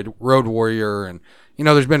the Road Warrior, and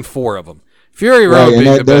there's been 4 of them. Fury Right, Road and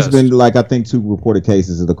being the there's best. been like I think 2 reported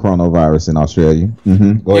cases of the coronavirus in Australia.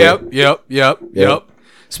 Go ahead. Yep.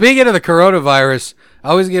 Speaking of the coronavirus, I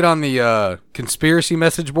always get on the conspiracy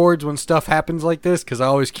message boards when stuff happens like this because I'm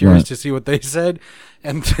always curious to see what they said.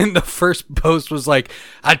 And then the first post was like,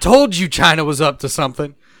 I told you China was up to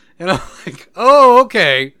something. And I'm like, oh,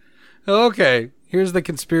 okay. Here's the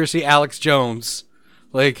conspiracy Alex Jones.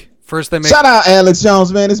 Like, first they make... Shout out Alex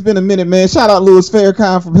Jones, man. It's been a minute, man. Shout out Louis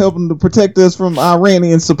Farrakhan for helping to protect us from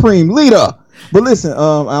Iranian supreme leader. But listen, I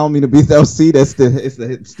don't mean to be that. See, it's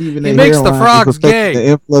the Stephen A. He makes hairline the frogs affecting gay. The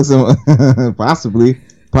influx of,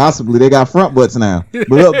 possibly they got front butts now. But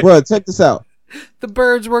look, bro, check this out. The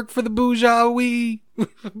birds work for the bourgeoisie.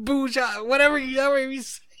 Whatever you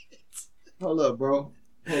say. Hold up, bro.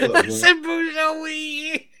 I said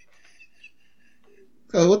bourgeoisie.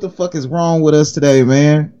 What the fuck is wrong with us today,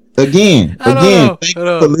 man? Again, I don't know. thank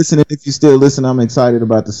you for listening. If you still listen, I'm excited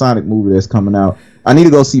about the Sonic movie that's coming out. I need to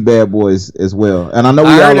go see Bad Boys as well. And I know we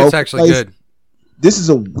heard all it's actually good. This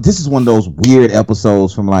is one of those weird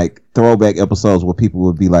episodes from like throwback episodes where people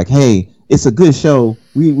would be like, "Hey, it's a good show.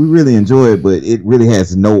 We really enjoy it, but it really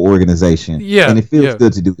has no organization." Yeah, and it feels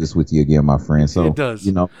good to do this with you again, my friend. So it does.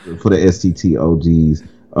 For the STT OGs.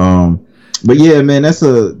 But yeah, man,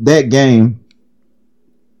 that game.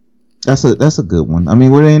 That's a good one. I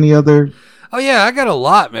mean, were there any other? Oh yeah, I got a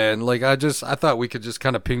lot, man. Like I thought we could just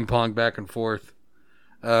kind of ping pong back and forth.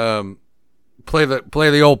 Play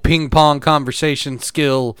the old ping pong conversation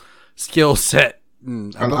skill set.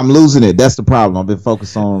 I'm losing it. That's the problem. I've been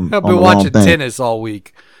focused on. I've been watching tennis all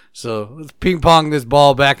week, so let's ping pong this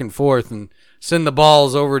ball back and forth and send the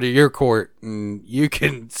balls over to your court, and you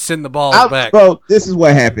can send the balls back. Bro, this is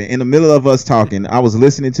what happened. In the middle of us talking, I was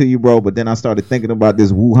listening to you, bro, but then I started thinking about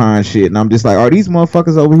this Wuhan shit, and I'm just like, are these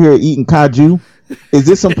motherfuckers over here eating kaju? Is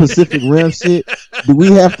this some Pacific Rim shit?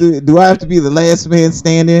 Do I have to be the last man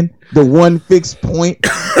standing? The one fixed point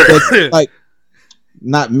that's like,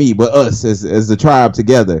 not me, but us as the tribe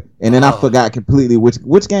together. And then I forgot completely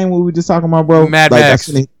which game were we just talking about, bro? Mad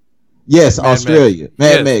Max. Yes, Mad Australia.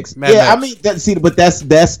 Mad Max. Mad Max. I mean, but that's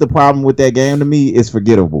the problem with that game to me. It's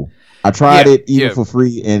forgettable. I tried it even for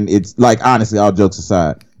free, and it's like, honestly, all jokes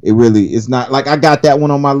aside, it really is not like I got that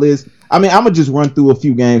one on my list. I mean, I'm gonna just run through a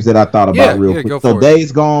few games that I thought about real quick. So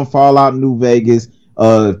Days Gone, Fallout New Vegas,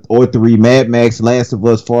 or 3, Mad Max, Last of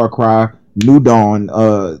Us, Far Cry, New Dawn,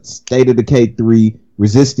 State of Decay 3,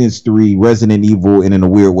 Resistance 3, Resident Evil, and in a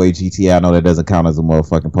weird way, GTA. I know that doesn't count as a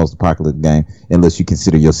motherfucking post-apocalyptic game unless you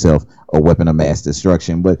consider yourself a weapon of mass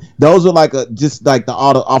destruction. But those are like just like the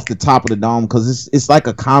off the top of the dome because it's like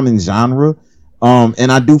a common genre.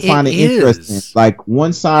 And I do find it interesting. Like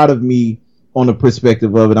one side of me, on the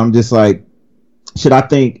perspective of it, I'm just like, should I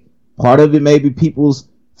think part of it maybe people's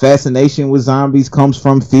fascination with zombies comes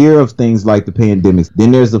from fear of things like the pandemics?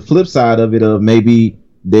 Then there's the flip side of it of maybe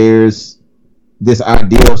there's this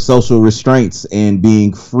idea of social restraints and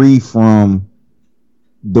being free from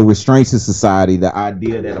the restraints of society, the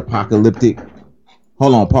idea that apocalyptic...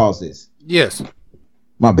 Hold on, pause this. Yes.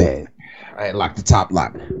 My bad. I had locked the top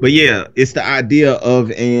lock. But yeah, it's the idea of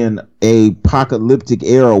an apocalyptic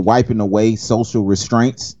era wiping away social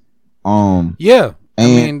restraints. Yeah.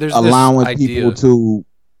 And there's allowing people to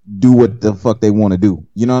do what the fuck they want to do.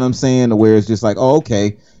 You know what I'm saying? Where it's just like, oh,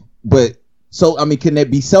 okay. But so, I mean, can that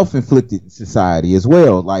be self-inflicted society as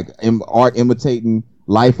well? Like art imitating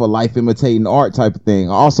life or life imitating art type of thing.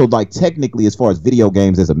 Also, like technically, as far as video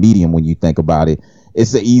games as a medium, when you think about it,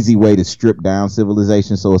 it's an easy way to strip down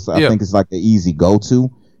civilization. So I think it's like the easy go-to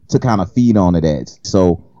to kind of feed on to that.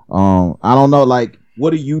 So I don't know, like,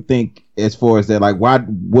 what do you think as far as that? Like,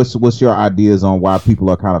 what's your ideas on why people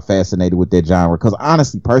are kind of fascinated with that genre? Because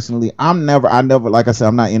honestly, personally, I never, like I said,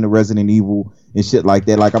 I'm not into Resident Evil and shit like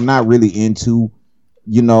that. Like, I'm not really into,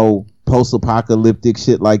 post-apocalyptic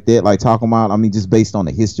shit like that. Like talking about, I mean, just based on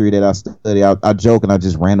the history that I study, I joke and I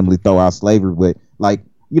just randomly throw out slavery, but like,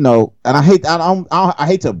 and I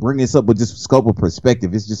hate to bring this up, but just scope of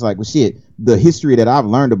perspective, it's just like, well, shit, the history that I've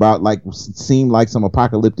learned about like seemed like some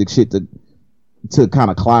apocalyptic shit to kind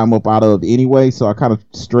of climb up out of anyway. So I kind of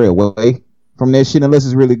stray away from that shit unless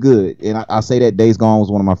it's really good. And I say that Days Gone was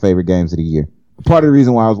one of my favorite games of the year. Part of the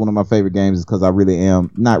reason why it was one of my favorite games is because I really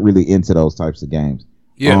am not really into those types of games.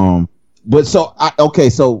 Yeah. But so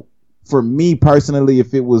for me personally,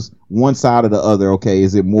 if it was one side or the other, okay,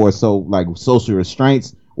 is it more so like social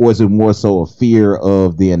restraints or is it more so a fear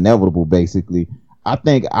of the inevitable, basically? I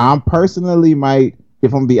think I'm personally might,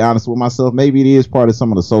 if I'm gonna be honest with myself, maybe it is part of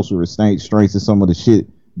some of the social restraints and some of the shit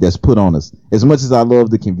that's put on us. As much as I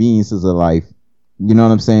love the conveniences of life, you know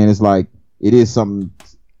what I'm saying? It's like, it is something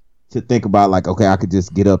to think about like, okay, I could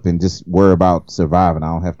just get up and just worry about surviving. I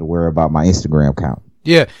don't have to worry about my Instagram account.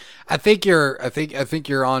 Yeah, I think you're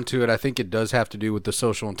onto it. I think it does have to do with the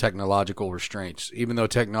social and technological restraints. Even though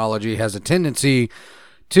technology has a tendency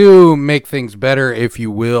to make things better, if you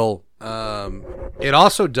will, it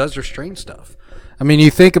also does restrain stuff. I mean, you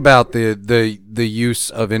think about the use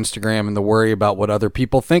of Instagram and the worry about what other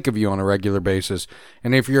people think of you on a regular basis.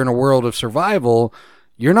 And if you're in a world of survival,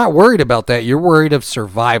 you're not worried about that. You're worried of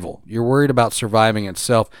survival. You're worried about surviving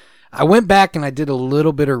itself. I went back and I did a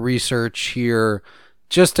little bit of research here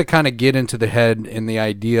just to kind of get into the head and the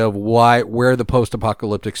idea of where the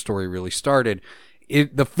post-apocalyptic story really started.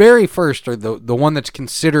 The very first, or the one that's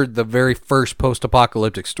considered the very first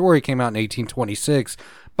post-apocalyptic story, came out in 1826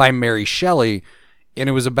 by Mary Shelley, and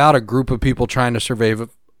it was about a group of people trying to survive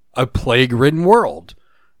a plague-ridden world,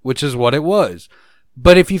 which is what it was.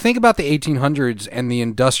 But if you think about the 1800s and the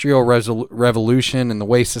Industrial Revolution and the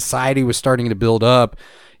way society was starting to build up,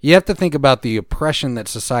 you have to think about the oppression that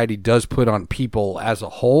society does put on people as a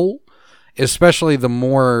whole, especially the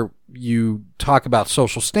more you talk about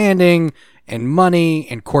social standing and money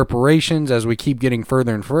and corporations as we keep getting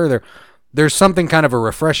further and further. There's something kind of a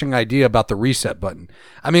refreshing idea about the reset button.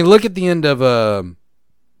 I mean, look at the end of,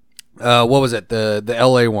 what was it? The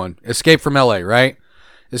LA one, Escape from LA, right?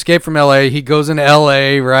 Escape from LA. He goes into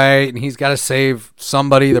LA, right? And he's got to save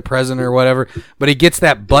somebody, the president or whatever. But he gets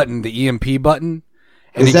that button, the EMP button.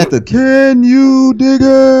 Is that the Can You Dig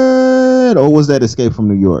It? Or was that Escape from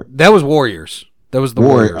New York? That was Warriors. That was the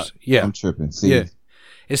Warriors. Yeah. I'm tripping. See? Yeah.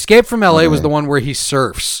 Escape from LA was the one where he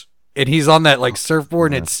surfs. And he's on that like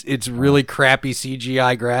surfboard and it's really crappy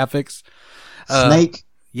CGI graphics. Snake?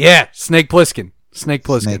 Yeah, Snake Plissken. Snake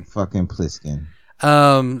fucking Plissken.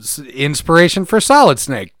 Inspiration for Solid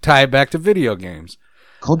Snake. Tie it back to video games.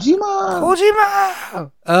 Kojima.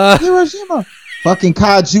 Hiroshima. Fucking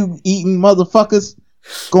kaiju eating motherfuckers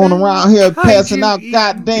going around here passing out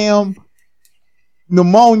goddamn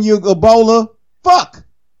pneumonia, Ebola. Fuck.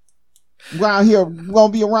 Around here, we're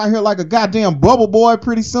gonna be around here like a goddamn bubble boy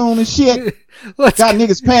pretty soon and shit. Got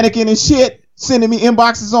niggas panicking and shit, sending me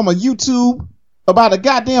inboxes on my YouTube about a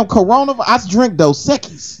goddamn coronavirus. I drink Dos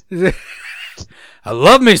Equis. I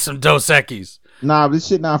love me some Dos Equis. Nah, this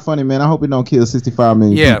shit not funny, man. I hope it don't kill 65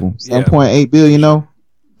 million people. Yeah. 7.8 billion, though.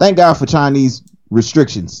 Thank God for Chinese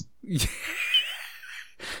restrictions.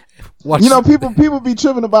 You know, people be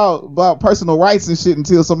tripping about personal rights and shit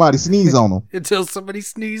until somebody sneezes on them. Until somebody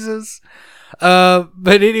sneezes. But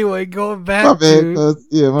anyway, going back to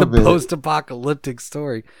the post-apocalyptic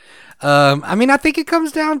story. I mean, I think it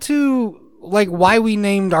comes down to like why we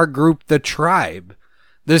named our group the Tribe.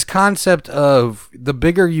 This concept of the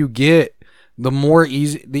bigger you get, the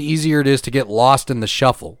easier it is to get lost in the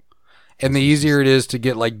shuffle. And the easier it is to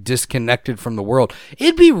get like disconnected from the world.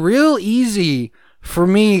 It'd be real easy for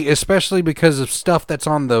me, especially because of stuff that's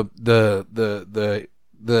on the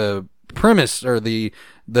premise or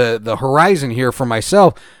the horizon here for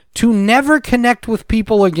myself, to never connect with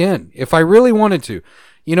people again. If I really wanted to,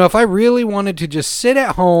 if I really wanted to just sit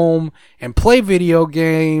at home and play video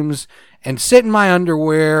games and sit in my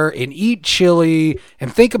underwear and eat chili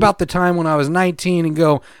and think about the time when I was 19 and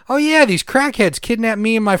go, oh yeah, these crackheads kidnapped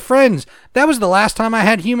me and my friends. That was the last time I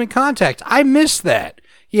had human contact. I miss that.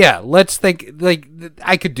 Yeah, let's think, like,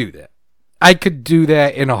 I could do that. I could do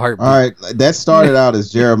that in a heartbeat. All right, that started out as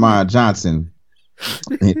Jeremiah Johnson.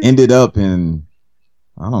 It ended up in,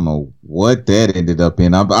 I don't know what that ended up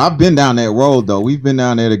in. I've been down that road, though. We've been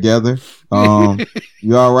down there together.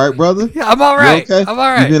 You all right, brother? Yeah, I'm all right. Okay? I'm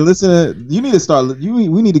all right. You've been listening. You need to start. We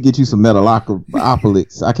need to get you some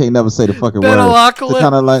Metalocalypse. I can't never say the fucking word. Metalocalypse.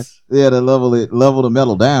 Kind of like, to level the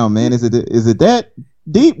metal down, man. Is it that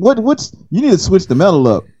deep? What's you need to switch the metal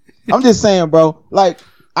up. I'm just saying, bro. Like,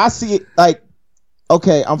 I see it. Like,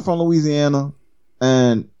 okay, I'm from Louisiana,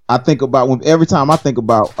 and I think about every time I think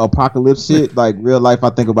about apocalypse shit, like real life, I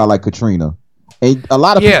think about like Katrina, and a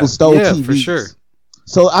lot of people stole TVs. For sure.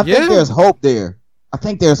 So I think there's hope there.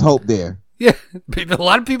 Yeah, a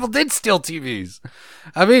lot of people did steal TVs.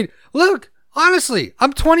 I mean, look, honestly,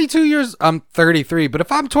 I'm 33, but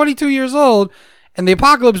if I'm 22 years old and the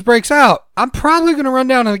apocalypse breaks out, I'm probably going to run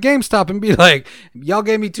down to the GameStop and be like, y'all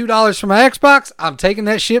gave me $2 for my Xbox, I'm taking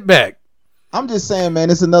that shit back. I'm just saying, man,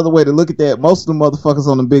 it's another way to look at that. Most of the motherfuckers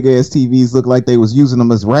on the big ass TVs look like they was using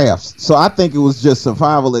them as rafts. So I think it was just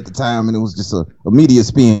survival at the time, and it was just a media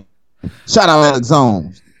spin. Shout out Alex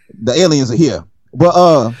Jones. The aliens are here. But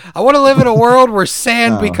I want to live in a world where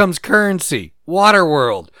sand becomes currency.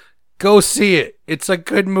 Waterworld. Go see it. It's a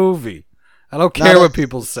good movie. I don't care what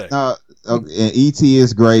people say. E.T.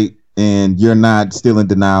 is great, and you're not still in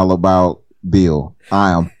denial about Bill.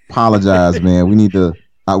 I am apologize, man. We need to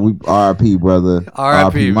we RIP, brother.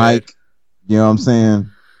 RIP, Mike. man. You know what I'm saying?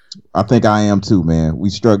 I think I am too, man. We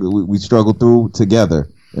struggle through together,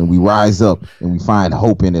 and we rise up, and we find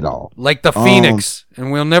hope in it all. Like the Phoenix,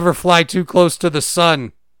 and we'll never fly too close to the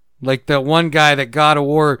sun. Like that one guy that God of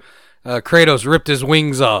War, Kratos ripped his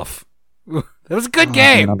wings off. That was a good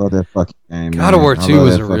game. Man, I love that fucking game. God of War 2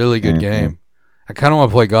 was a really good game. I kind of want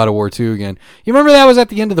to play God of War 2 again. You remember that was at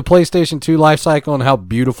the end of the PlayStation 2 life cycle and how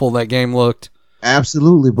beautiful that game looked?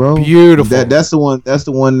 Absolutely, bro. Beautiful. That's the one. That's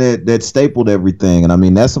the one that stapled everything. And I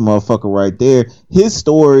mean, that's a motherfucker right there. His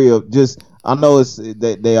story of just, I know it's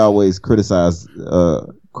that they always criticize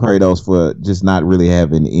Kratos for just not really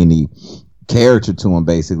having any character to him,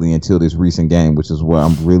 basically, until this recent game, which is where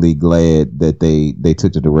I'm really glad that they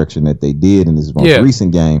took the direction that they did in this most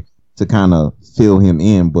recent game to kind of fill him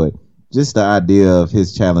in. But just the idea of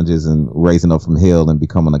his challenges and raising up from hell and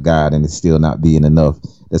becoming a god and it still not being enough.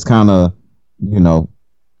 That's kind of, you know,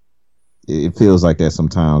 it feels like that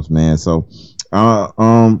sometimes, man. So,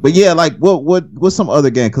 but yeah, like what's some other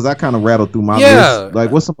game? Because I kind of rattled through my list.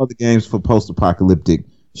 Like, what's some other games for post-apocalyptic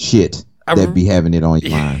shit that be having it on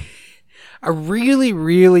your mind? I really,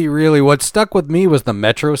 what stuck with me was the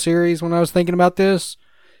Metro series when I was thinking about this,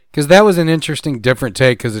 because that was an interesting, different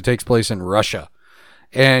take because it takes place in Russia.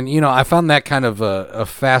 And, you know, I found that kind of a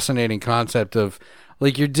fascinating concept of,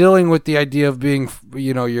 like, you're dealing with the idea of being,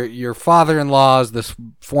 you know, your father-in-law is this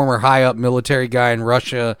former high-up military guy in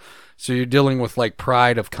Russia, so you're dealing with, like,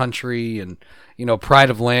 pride of country and, you know, pride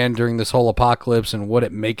of land during this whole apocalypse and what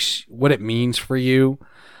it means for you.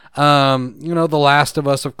 You know, The Last of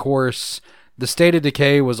Us, of course. The State of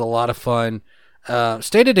Decay was a lot of fun.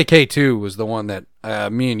 State of Decay 2 was the one that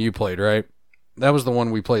me and you played, right? That was the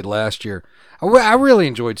one we played last year. I really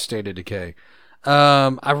enjoyed State of Decay.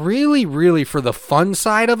 I really, for the fun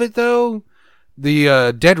side of it, though,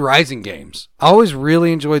 the Dead Rising games. I always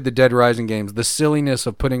really enjoyed the Dead Rising games. The silliness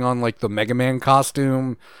of putting on, like, the Mega Man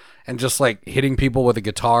costume and just, like, hitting people with a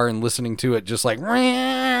guitar and listening to it just, like...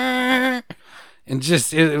 And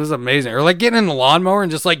just, it was amazing. Or, like, getting in the lawnmower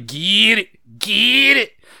and just, like, get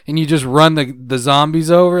it. And you just run the zombies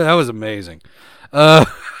over. That was amazing.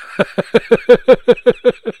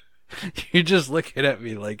 You're just looking at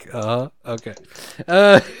me like, okay.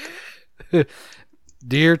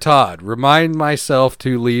 Dear Todd, remind myself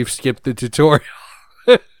to skip the tutorial.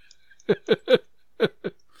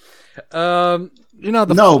 You know,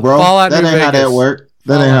 no, bro, Fallout that ain't Vegas. How that work.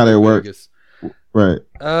 That Fallout ain't how that work. Right.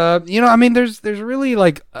 You know, I mean, there's really,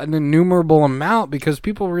 like, an innumerable amount because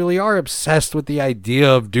people really are obsessed with the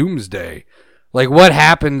idea of Doomsday. Like, what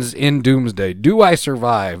happens in Doomsday? Do I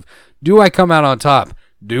survive? Do I come out on top?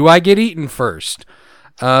 Do I get eaten first?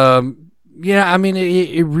 Yeah, I mean,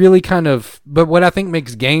 it really kind of... But what I think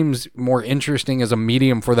makes games more interesting as a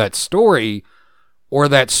medium for that story or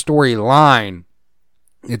that storyline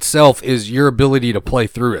itself is your ability to play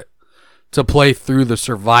through it. To play through the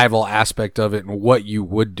survival aspect of it and what you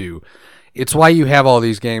would do. It's why you have all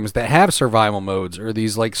these games that have survival modes or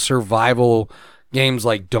these, like, survival games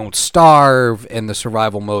like Don't Starve and the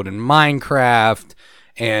survival mode in Minecraft.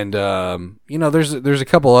 And, you know, there's a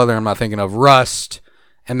couple other I'm not thinking of. Rust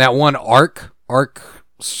and that one Ark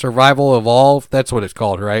Survival Evolve. That's what it's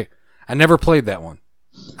called, right? I never played that one.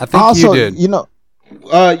 I think also, you did. You know,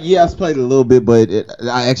 yeah, I played it a little bit, but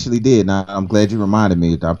I actually did. And I'm glad you reminded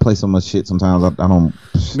me. I play so much shit sometimes. I don't.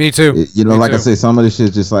 Me too. You know, like I said, some of this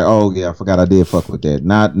shit's just like, oh yeah, I forgot I did fuck with that.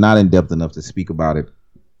 Not in depth enough to speak about it.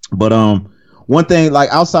 But one thing, like,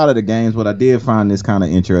 outside of the games, what I did find this kind of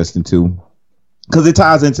interesting too, because it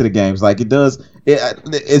ties into the games. Like, it does.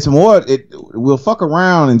 It's more. We'll fuck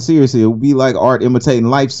around and seriously, it'll be like art imitating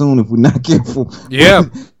life soon if we're not careful. Yeah.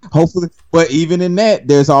 Hopefully, but even in that,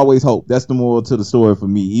 there's always hope. That's the moral to the story for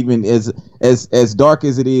me. Even as dark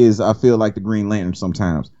as it is, I feel like the Green Lantern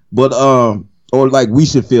sometimes. But or like we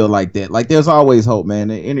should feel like that. Like, there's always hope, man.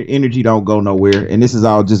 The energy don't go nowhere, and this is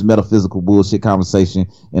all just metaphysical bullshit conversation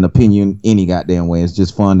and opinion any goddamn way. It's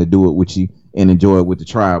just fun to do it with you and enjoy it with the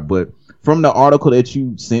tribe. But from the article that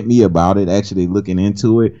you sent me about it, actually looking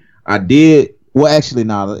into it, I did. Well, actually,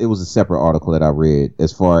 no, it was a separate article that I read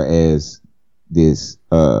as far as this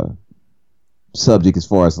subject, as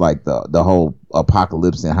far as like the whole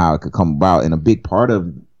apocalypse and how it could come about. And a big part of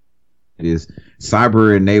it is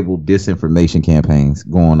cyber enabled disinformation campaigns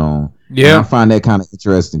going on. Yeah, and I find that kind of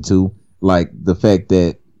interesting too. Like the fact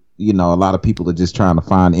that, you know, a lot of people are just trying to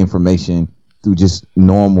find information through just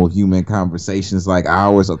normal human conversations like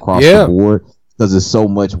ours across the board, because there's so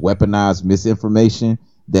much weaponized misinformation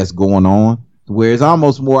that's going on, where it's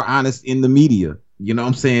almost more honest in the media. You know what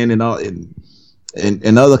I'm saying?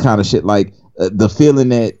 And other kind of shit. Like, the feeling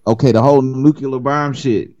that, okay, the whole nuclear bomb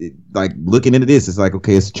shit, like looking into this, it's like,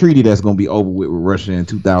 okay, it's a treaty that's going to be over with Russia in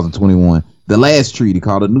 2021. The last treaty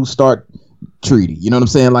called a New START treaty. You know what I'm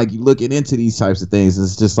saying? Like, you looking into these types of things,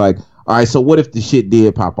 it's just like, all right, so what if the shit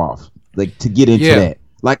did pop off? Like, to get into that.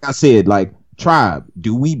 Like I said, like, Tribe,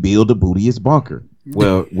 do we build a bootiest bunker?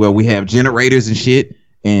 Well, we have generators and shit,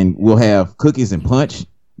 and we'll have cookies and punch.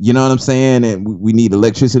 You know what I'm saying? And we need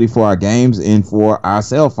electricity for our games and for our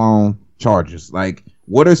cell phone chargers. Like,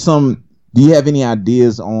 what are some, do you have any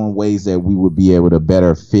ideas on ways that we would be able to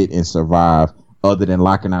better fit and survive other than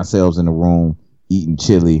locking ourselves in a room, eating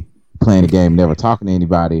chili, playing a game, never talking to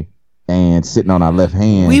anybody, and sitting on our left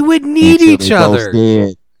hand? We would need each other.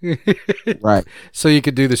 Right. So you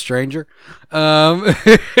could do the stranger.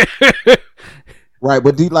 Right,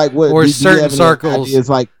 but do you like what? Or do certain you have circles. It's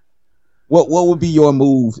like, what would be your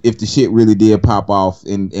move if the shit really did pop off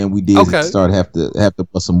and we did start have to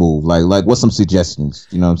bust a move? Like what's some suggestions?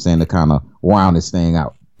 You know what I'm saying, to kind of round this thing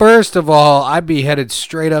out. First of all, I'd be headed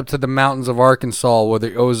straight up to the mountains of Arkansas where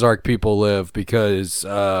the Ozark people live because,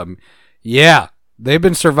 they've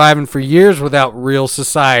been surviving for years without real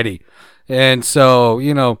society. And so,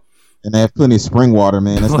 you know. And they have plenty of spring water,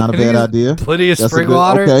 man. That's not a bad idea. Plenty of spring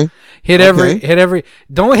water. Okay. Hit every.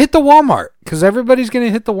 Don't hit the Walmart because everybody's going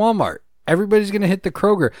to hit the Walmart. Everybody's going to hit the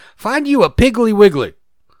Kroger. Find you a Piggly Wiggly.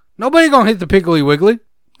 Nobody going to hit the Piggly Wiggly.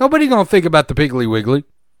 Nobody going to think about the Piggly Wiggly.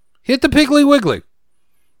 Hit the Piggly Wiggly.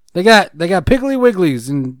 They got Piggly Wigglies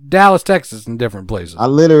in Dallas, Texas, and different places. I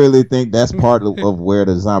literally think that's part of where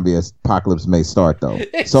the zombie apocalypse may start, though.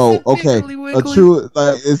 So, okay, a true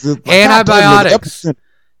it's antibiotics.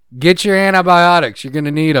 Get your antibiotics. You're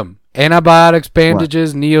gonna need them. Antibiotics,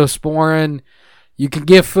 bandages, Neosporin. You can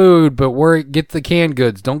get food, but get the canned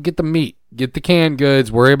goods. Don't get the meat. Get the canned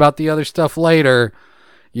goods. Worry about the other stuff later.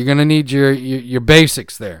 You're gonna need your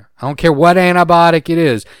basics there. I don't care what antibiotic it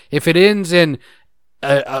is. If it ends in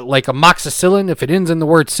like amoxicillin, if it ends in the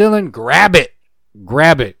word "cillin," grab it,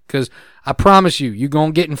 because I promise you're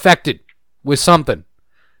gonna get infected with something.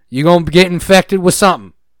 You're gonna get infected with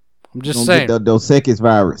something. I'm just saying. Get the Dos Equis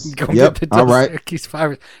virus. Yep. All right. Equis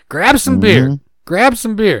virus. Grab some beer. Grab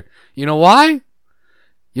some beer. You know why?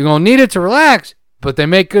 You're gonna need it to relax, but they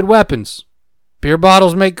make good weapons. Beer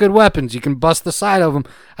bottles make good weapons. You can bust the side of them.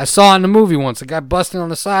 I saw it in the movie once. A guy busting on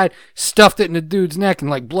the side, stuffed it in the dude's neck, and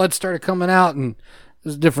like blood started coming out, and it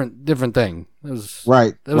was a different thing. It was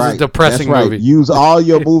right. It was a depressing movie. Use all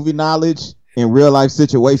your movie knowledge in real life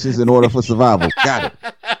situations in order for survival. Got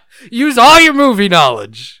it. Use all your movie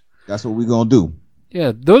knowledge. That's what we're gonna do.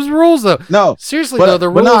 Yeah, those rules though. No, seriously though, the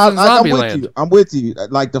rules in Zombieland. I'm with you.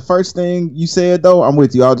 Like the first thing you said though, I'm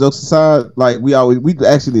with you. All jokes aside, like we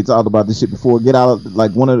actually talked about this shit before. Get out of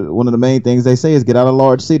like one of the main things they say is get out of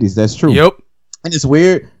large cities. That's true. Yep. And it's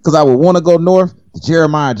weird because I would want to go north. The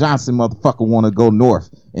Jeremiah Johnson motherfucker want to go north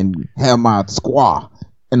and have my squaw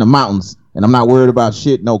in the mountains, and I'm not worried about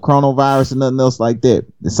shit, no coronavirus and nothing else like that.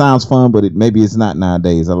 It sounds fun, but maybe it's not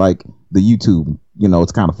nowadays. I like the YouTube. You know,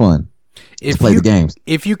 it's kind of fun to play the games.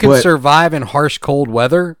 If you can survive in harsh cold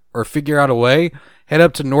weather or figure out a way, head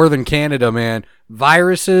up to northern Canada, man.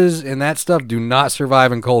 Viruses and that stuff do not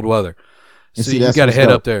survive in cold weather. So you got to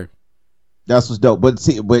head up there. That's what's dope. But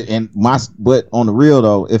on the real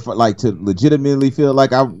though, if like to legitimately feel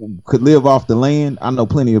like I could live off the land, I know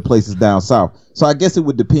plenty of places down south. So I guess it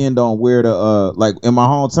would depend on where the like in my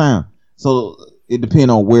hometown. So it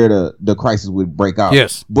depends on where the crisis would break out.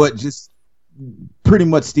 Yes. But just pretty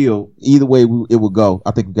much still, either way it would go.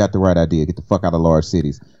 I think we got the right idea. Get the fuck out of large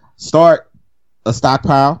cities. Start a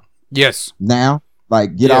stockpile. Yes. Now,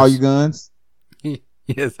 like get all your guns.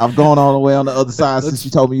 Yes. I've gone all the way on the other side since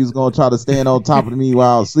you told me you was gonna try to stand on top of me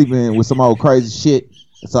while I was sleeping with some old crazy shit.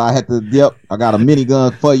 So I had to. I got a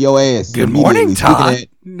minigun for your ass. Good morning, Todd.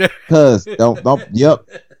 Cause don't.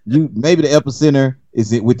 You maybe the epicenter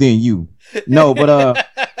is within you. No, but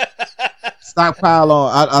stockpile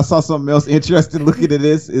on. I saw something else interesting looking at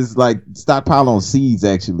this. Is like stockpile on seeds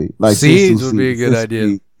actually. Like seeds would be a good idea.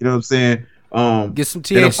 You know what I'm saying? Get some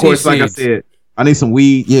THC. And of course, seeds. like I said, I need some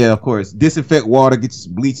weed. Yeah, of course. Disinfect water. Get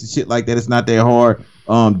some bleach and shit like that. It's not that hard.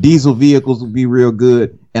 Diesel vehicles would be real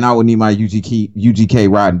good, and I would need my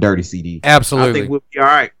UGK Riding Dirty CD. Absolutely. I think we'll be all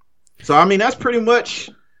right. So I mean, that's pretty much.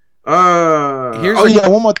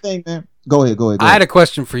 One more thing, man. Go ahead. I had a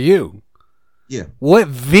question for you. Yeah. What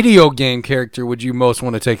video game character would you most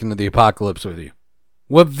want to take into the apocalypse with you?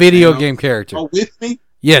 What video game character? Oh, with me?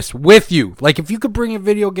 Yes, with you. Like if you could bring a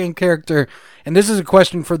video game character, and this is a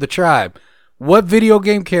question for the tribe. What video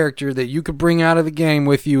game character that you could bring out of the game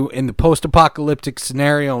with you in the post-apocalyptic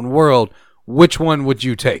scenario and world, which one would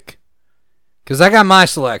you take? Because I got my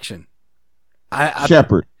selection.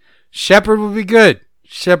 Shepherd. Shepherd would be good.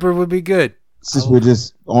 Shepherd would be good. Since we're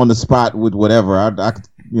just on the spot with whatever, I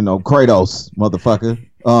Kratos, motherfucker.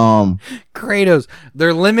 Kratos.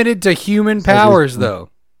 They're limited to human powers, though.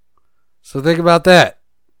 So think about that.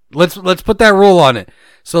 Let's put that rule on it.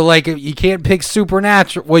 So like, you can't pick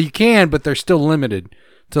supernatural. Well, you can, but they're still limited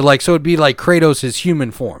to like. So it'd be like Kratos'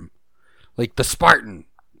 human form, like the Spartan,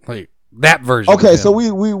 like that version. Okay, so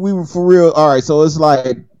we were for real. All right, so it's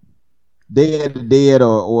like Dead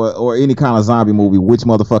or any kind of zombie movie. Which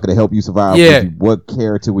motherfucker to help you survive? Yeah. What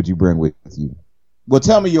character would you bring with you? Well,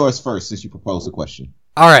 tell me yours first, since you proposed the question.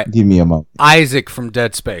 All right, give me a moment. Isaac from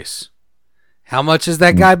Dead Space. How much has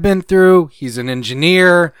that guy been through? He's an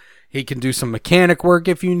engineer. He can do some mechanic work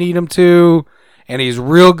if you need him to. And he's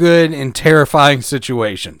real good in terrifying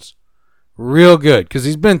situations. Real good, because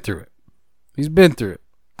he's been through it. He's been through it.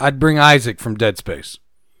 I'd bring Isaac from Dead Space.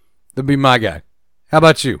 That'd be my guy. How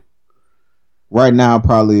about you? Right now,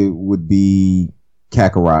 probably would be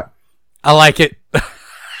Kakarot. I like it.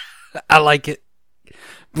 I like it.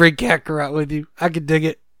 Bring Kakarot with you. I can dig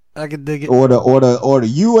it. I can dig it. Or the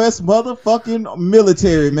U.S. motherfucking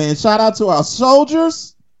military, man. Shout out to our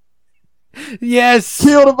soldiers. Yes.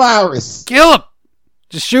 Kill the virus. Kill him.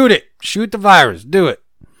 Just shoot it. Shoot the virus. Do it.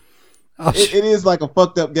 It is like a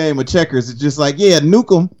fucked up game of checkers. It's just like, yeah, nuke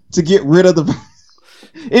them to get rid of the virus.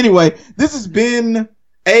 Anyway, this has been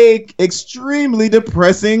a extremely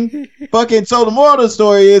depressing fucking. So the moral of the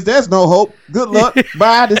story is there's no hope. Good luck.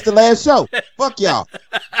 Bye. This is the last show. Fuck y'all.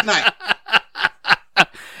 Good night.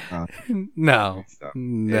 No.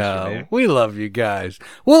 We love you guys.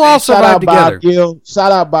 We'll all survive together.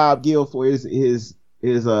 Shout out Bob Gill for his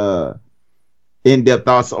in-depth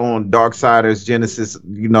thoughts on Darksiders Genesis.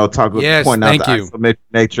 Pointing out the isometric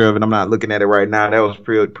nature of it. I'm not looking at it right now. That was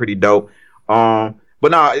pretty dope. But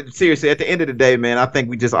no, seriously, at the end of the day, man, I think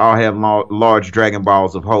we just all have large Dragon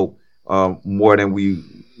Balls of hope, more than we,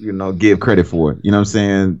 give credit for. You know what I'm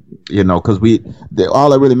saying? Because all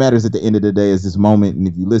that really matters at the end of the day is this moment. And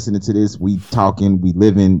if you're listening to this, we talking, we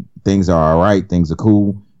living, things are all right, things are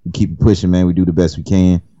cool. We keep pushing, man. We do the best we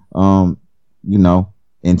can.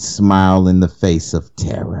 And smile in the face of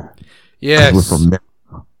terror. Yes. We're from America.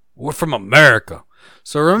 We're from America.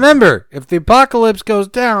 So remember, if the apocalypse goes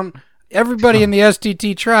down, everybody in the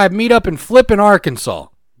STT tribe meet up in Flippin', Arkansas.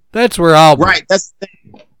 That's where I'll be. Right. That's the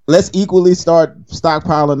thing. Let's equally start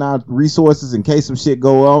stockpiling our resources in case some shit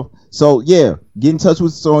go off. So yeah, get in touch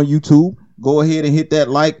with us on YouTube. Go ahead and hit that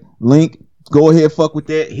link. Go ahead, fuck with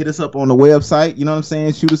that. Hit us up on the website. You know what I'm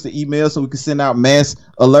saying? Shoot us the email so we can send out mass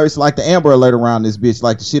alerts like the Amber Alert around this bitch.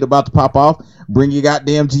 Like the shit about to pop off. Bring your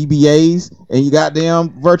goddamn GBAs and your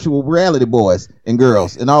goddamn virtual reality boys and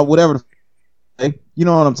girls and all whatever. You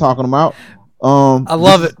know what I'm talking about. I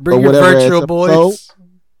love it. Bring your virtual boys.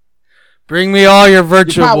 Bring me all your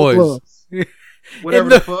virtual boys. Whatever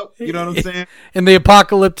the fuck. You know what I'm saying? In the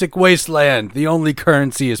apocalyptic wasteland, the only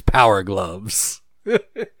currency is power gloves.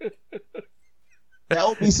 That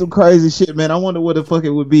would be some crazy shit, man. I wonder what the fuck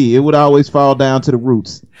it would be. It would always fall down to the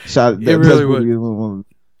roots. It really would.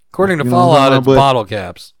 According to Fallout, it's bottle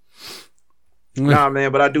caps. Nah,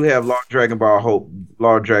 man, but I do have large Dragon Balls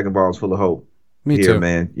full of hope. Me here, too,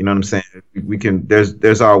 man. You know what I'm saying? We can.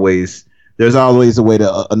 There's always a way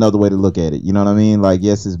to another way to look at it. You know what I mean? Like,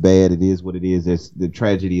 yes, it's bad. It is what it is. The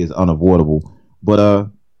tragedy is unavoidable. But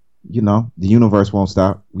the universe won't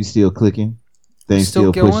stop. We still clicking. Things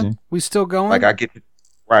still pushing. We still going. Like I get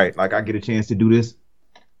a chance to do this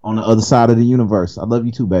on the other side of the universe. I love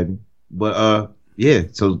you too, baby. But yeah.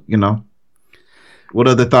 So what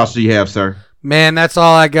other thoughts do you have, sir? Man, that's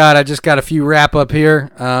all I got. I just got a few wrap up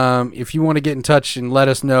here. If you want to get in touch and let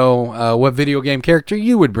us know what video game character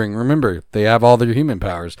you would bring, remember, they have all their human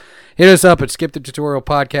powers. Hit us up at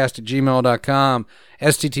skipthetutorialpodcast@gmail.com,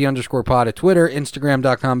 STT_pod at Twitter,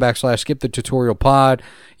 Instagram.com/skipthetutorialpod.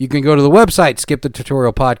 You can go to the website,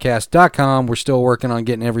 skipthetutorialpodcast.com. We're still working on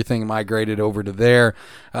getting everything migrated over to there.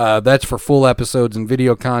 That's for full episodes and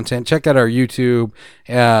video content. Check out our YouTube.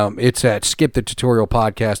 It's at Skip the Tutorial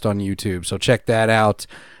Podcast on YouTube. So check that out.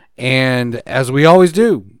 And as we always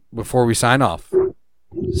do, before we sign off,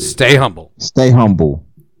 stay humble. Stay humble.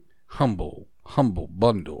 Humble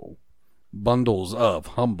bundle. Bundles of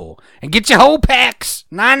humble. And get your whole packs.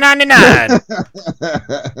 $9.99.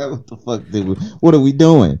 What the fuck, dude? What are we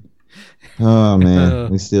doing? Oh, man.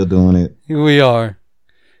 We still doing it. Here we are.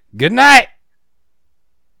 Good night.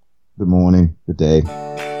 Good morning. Good day.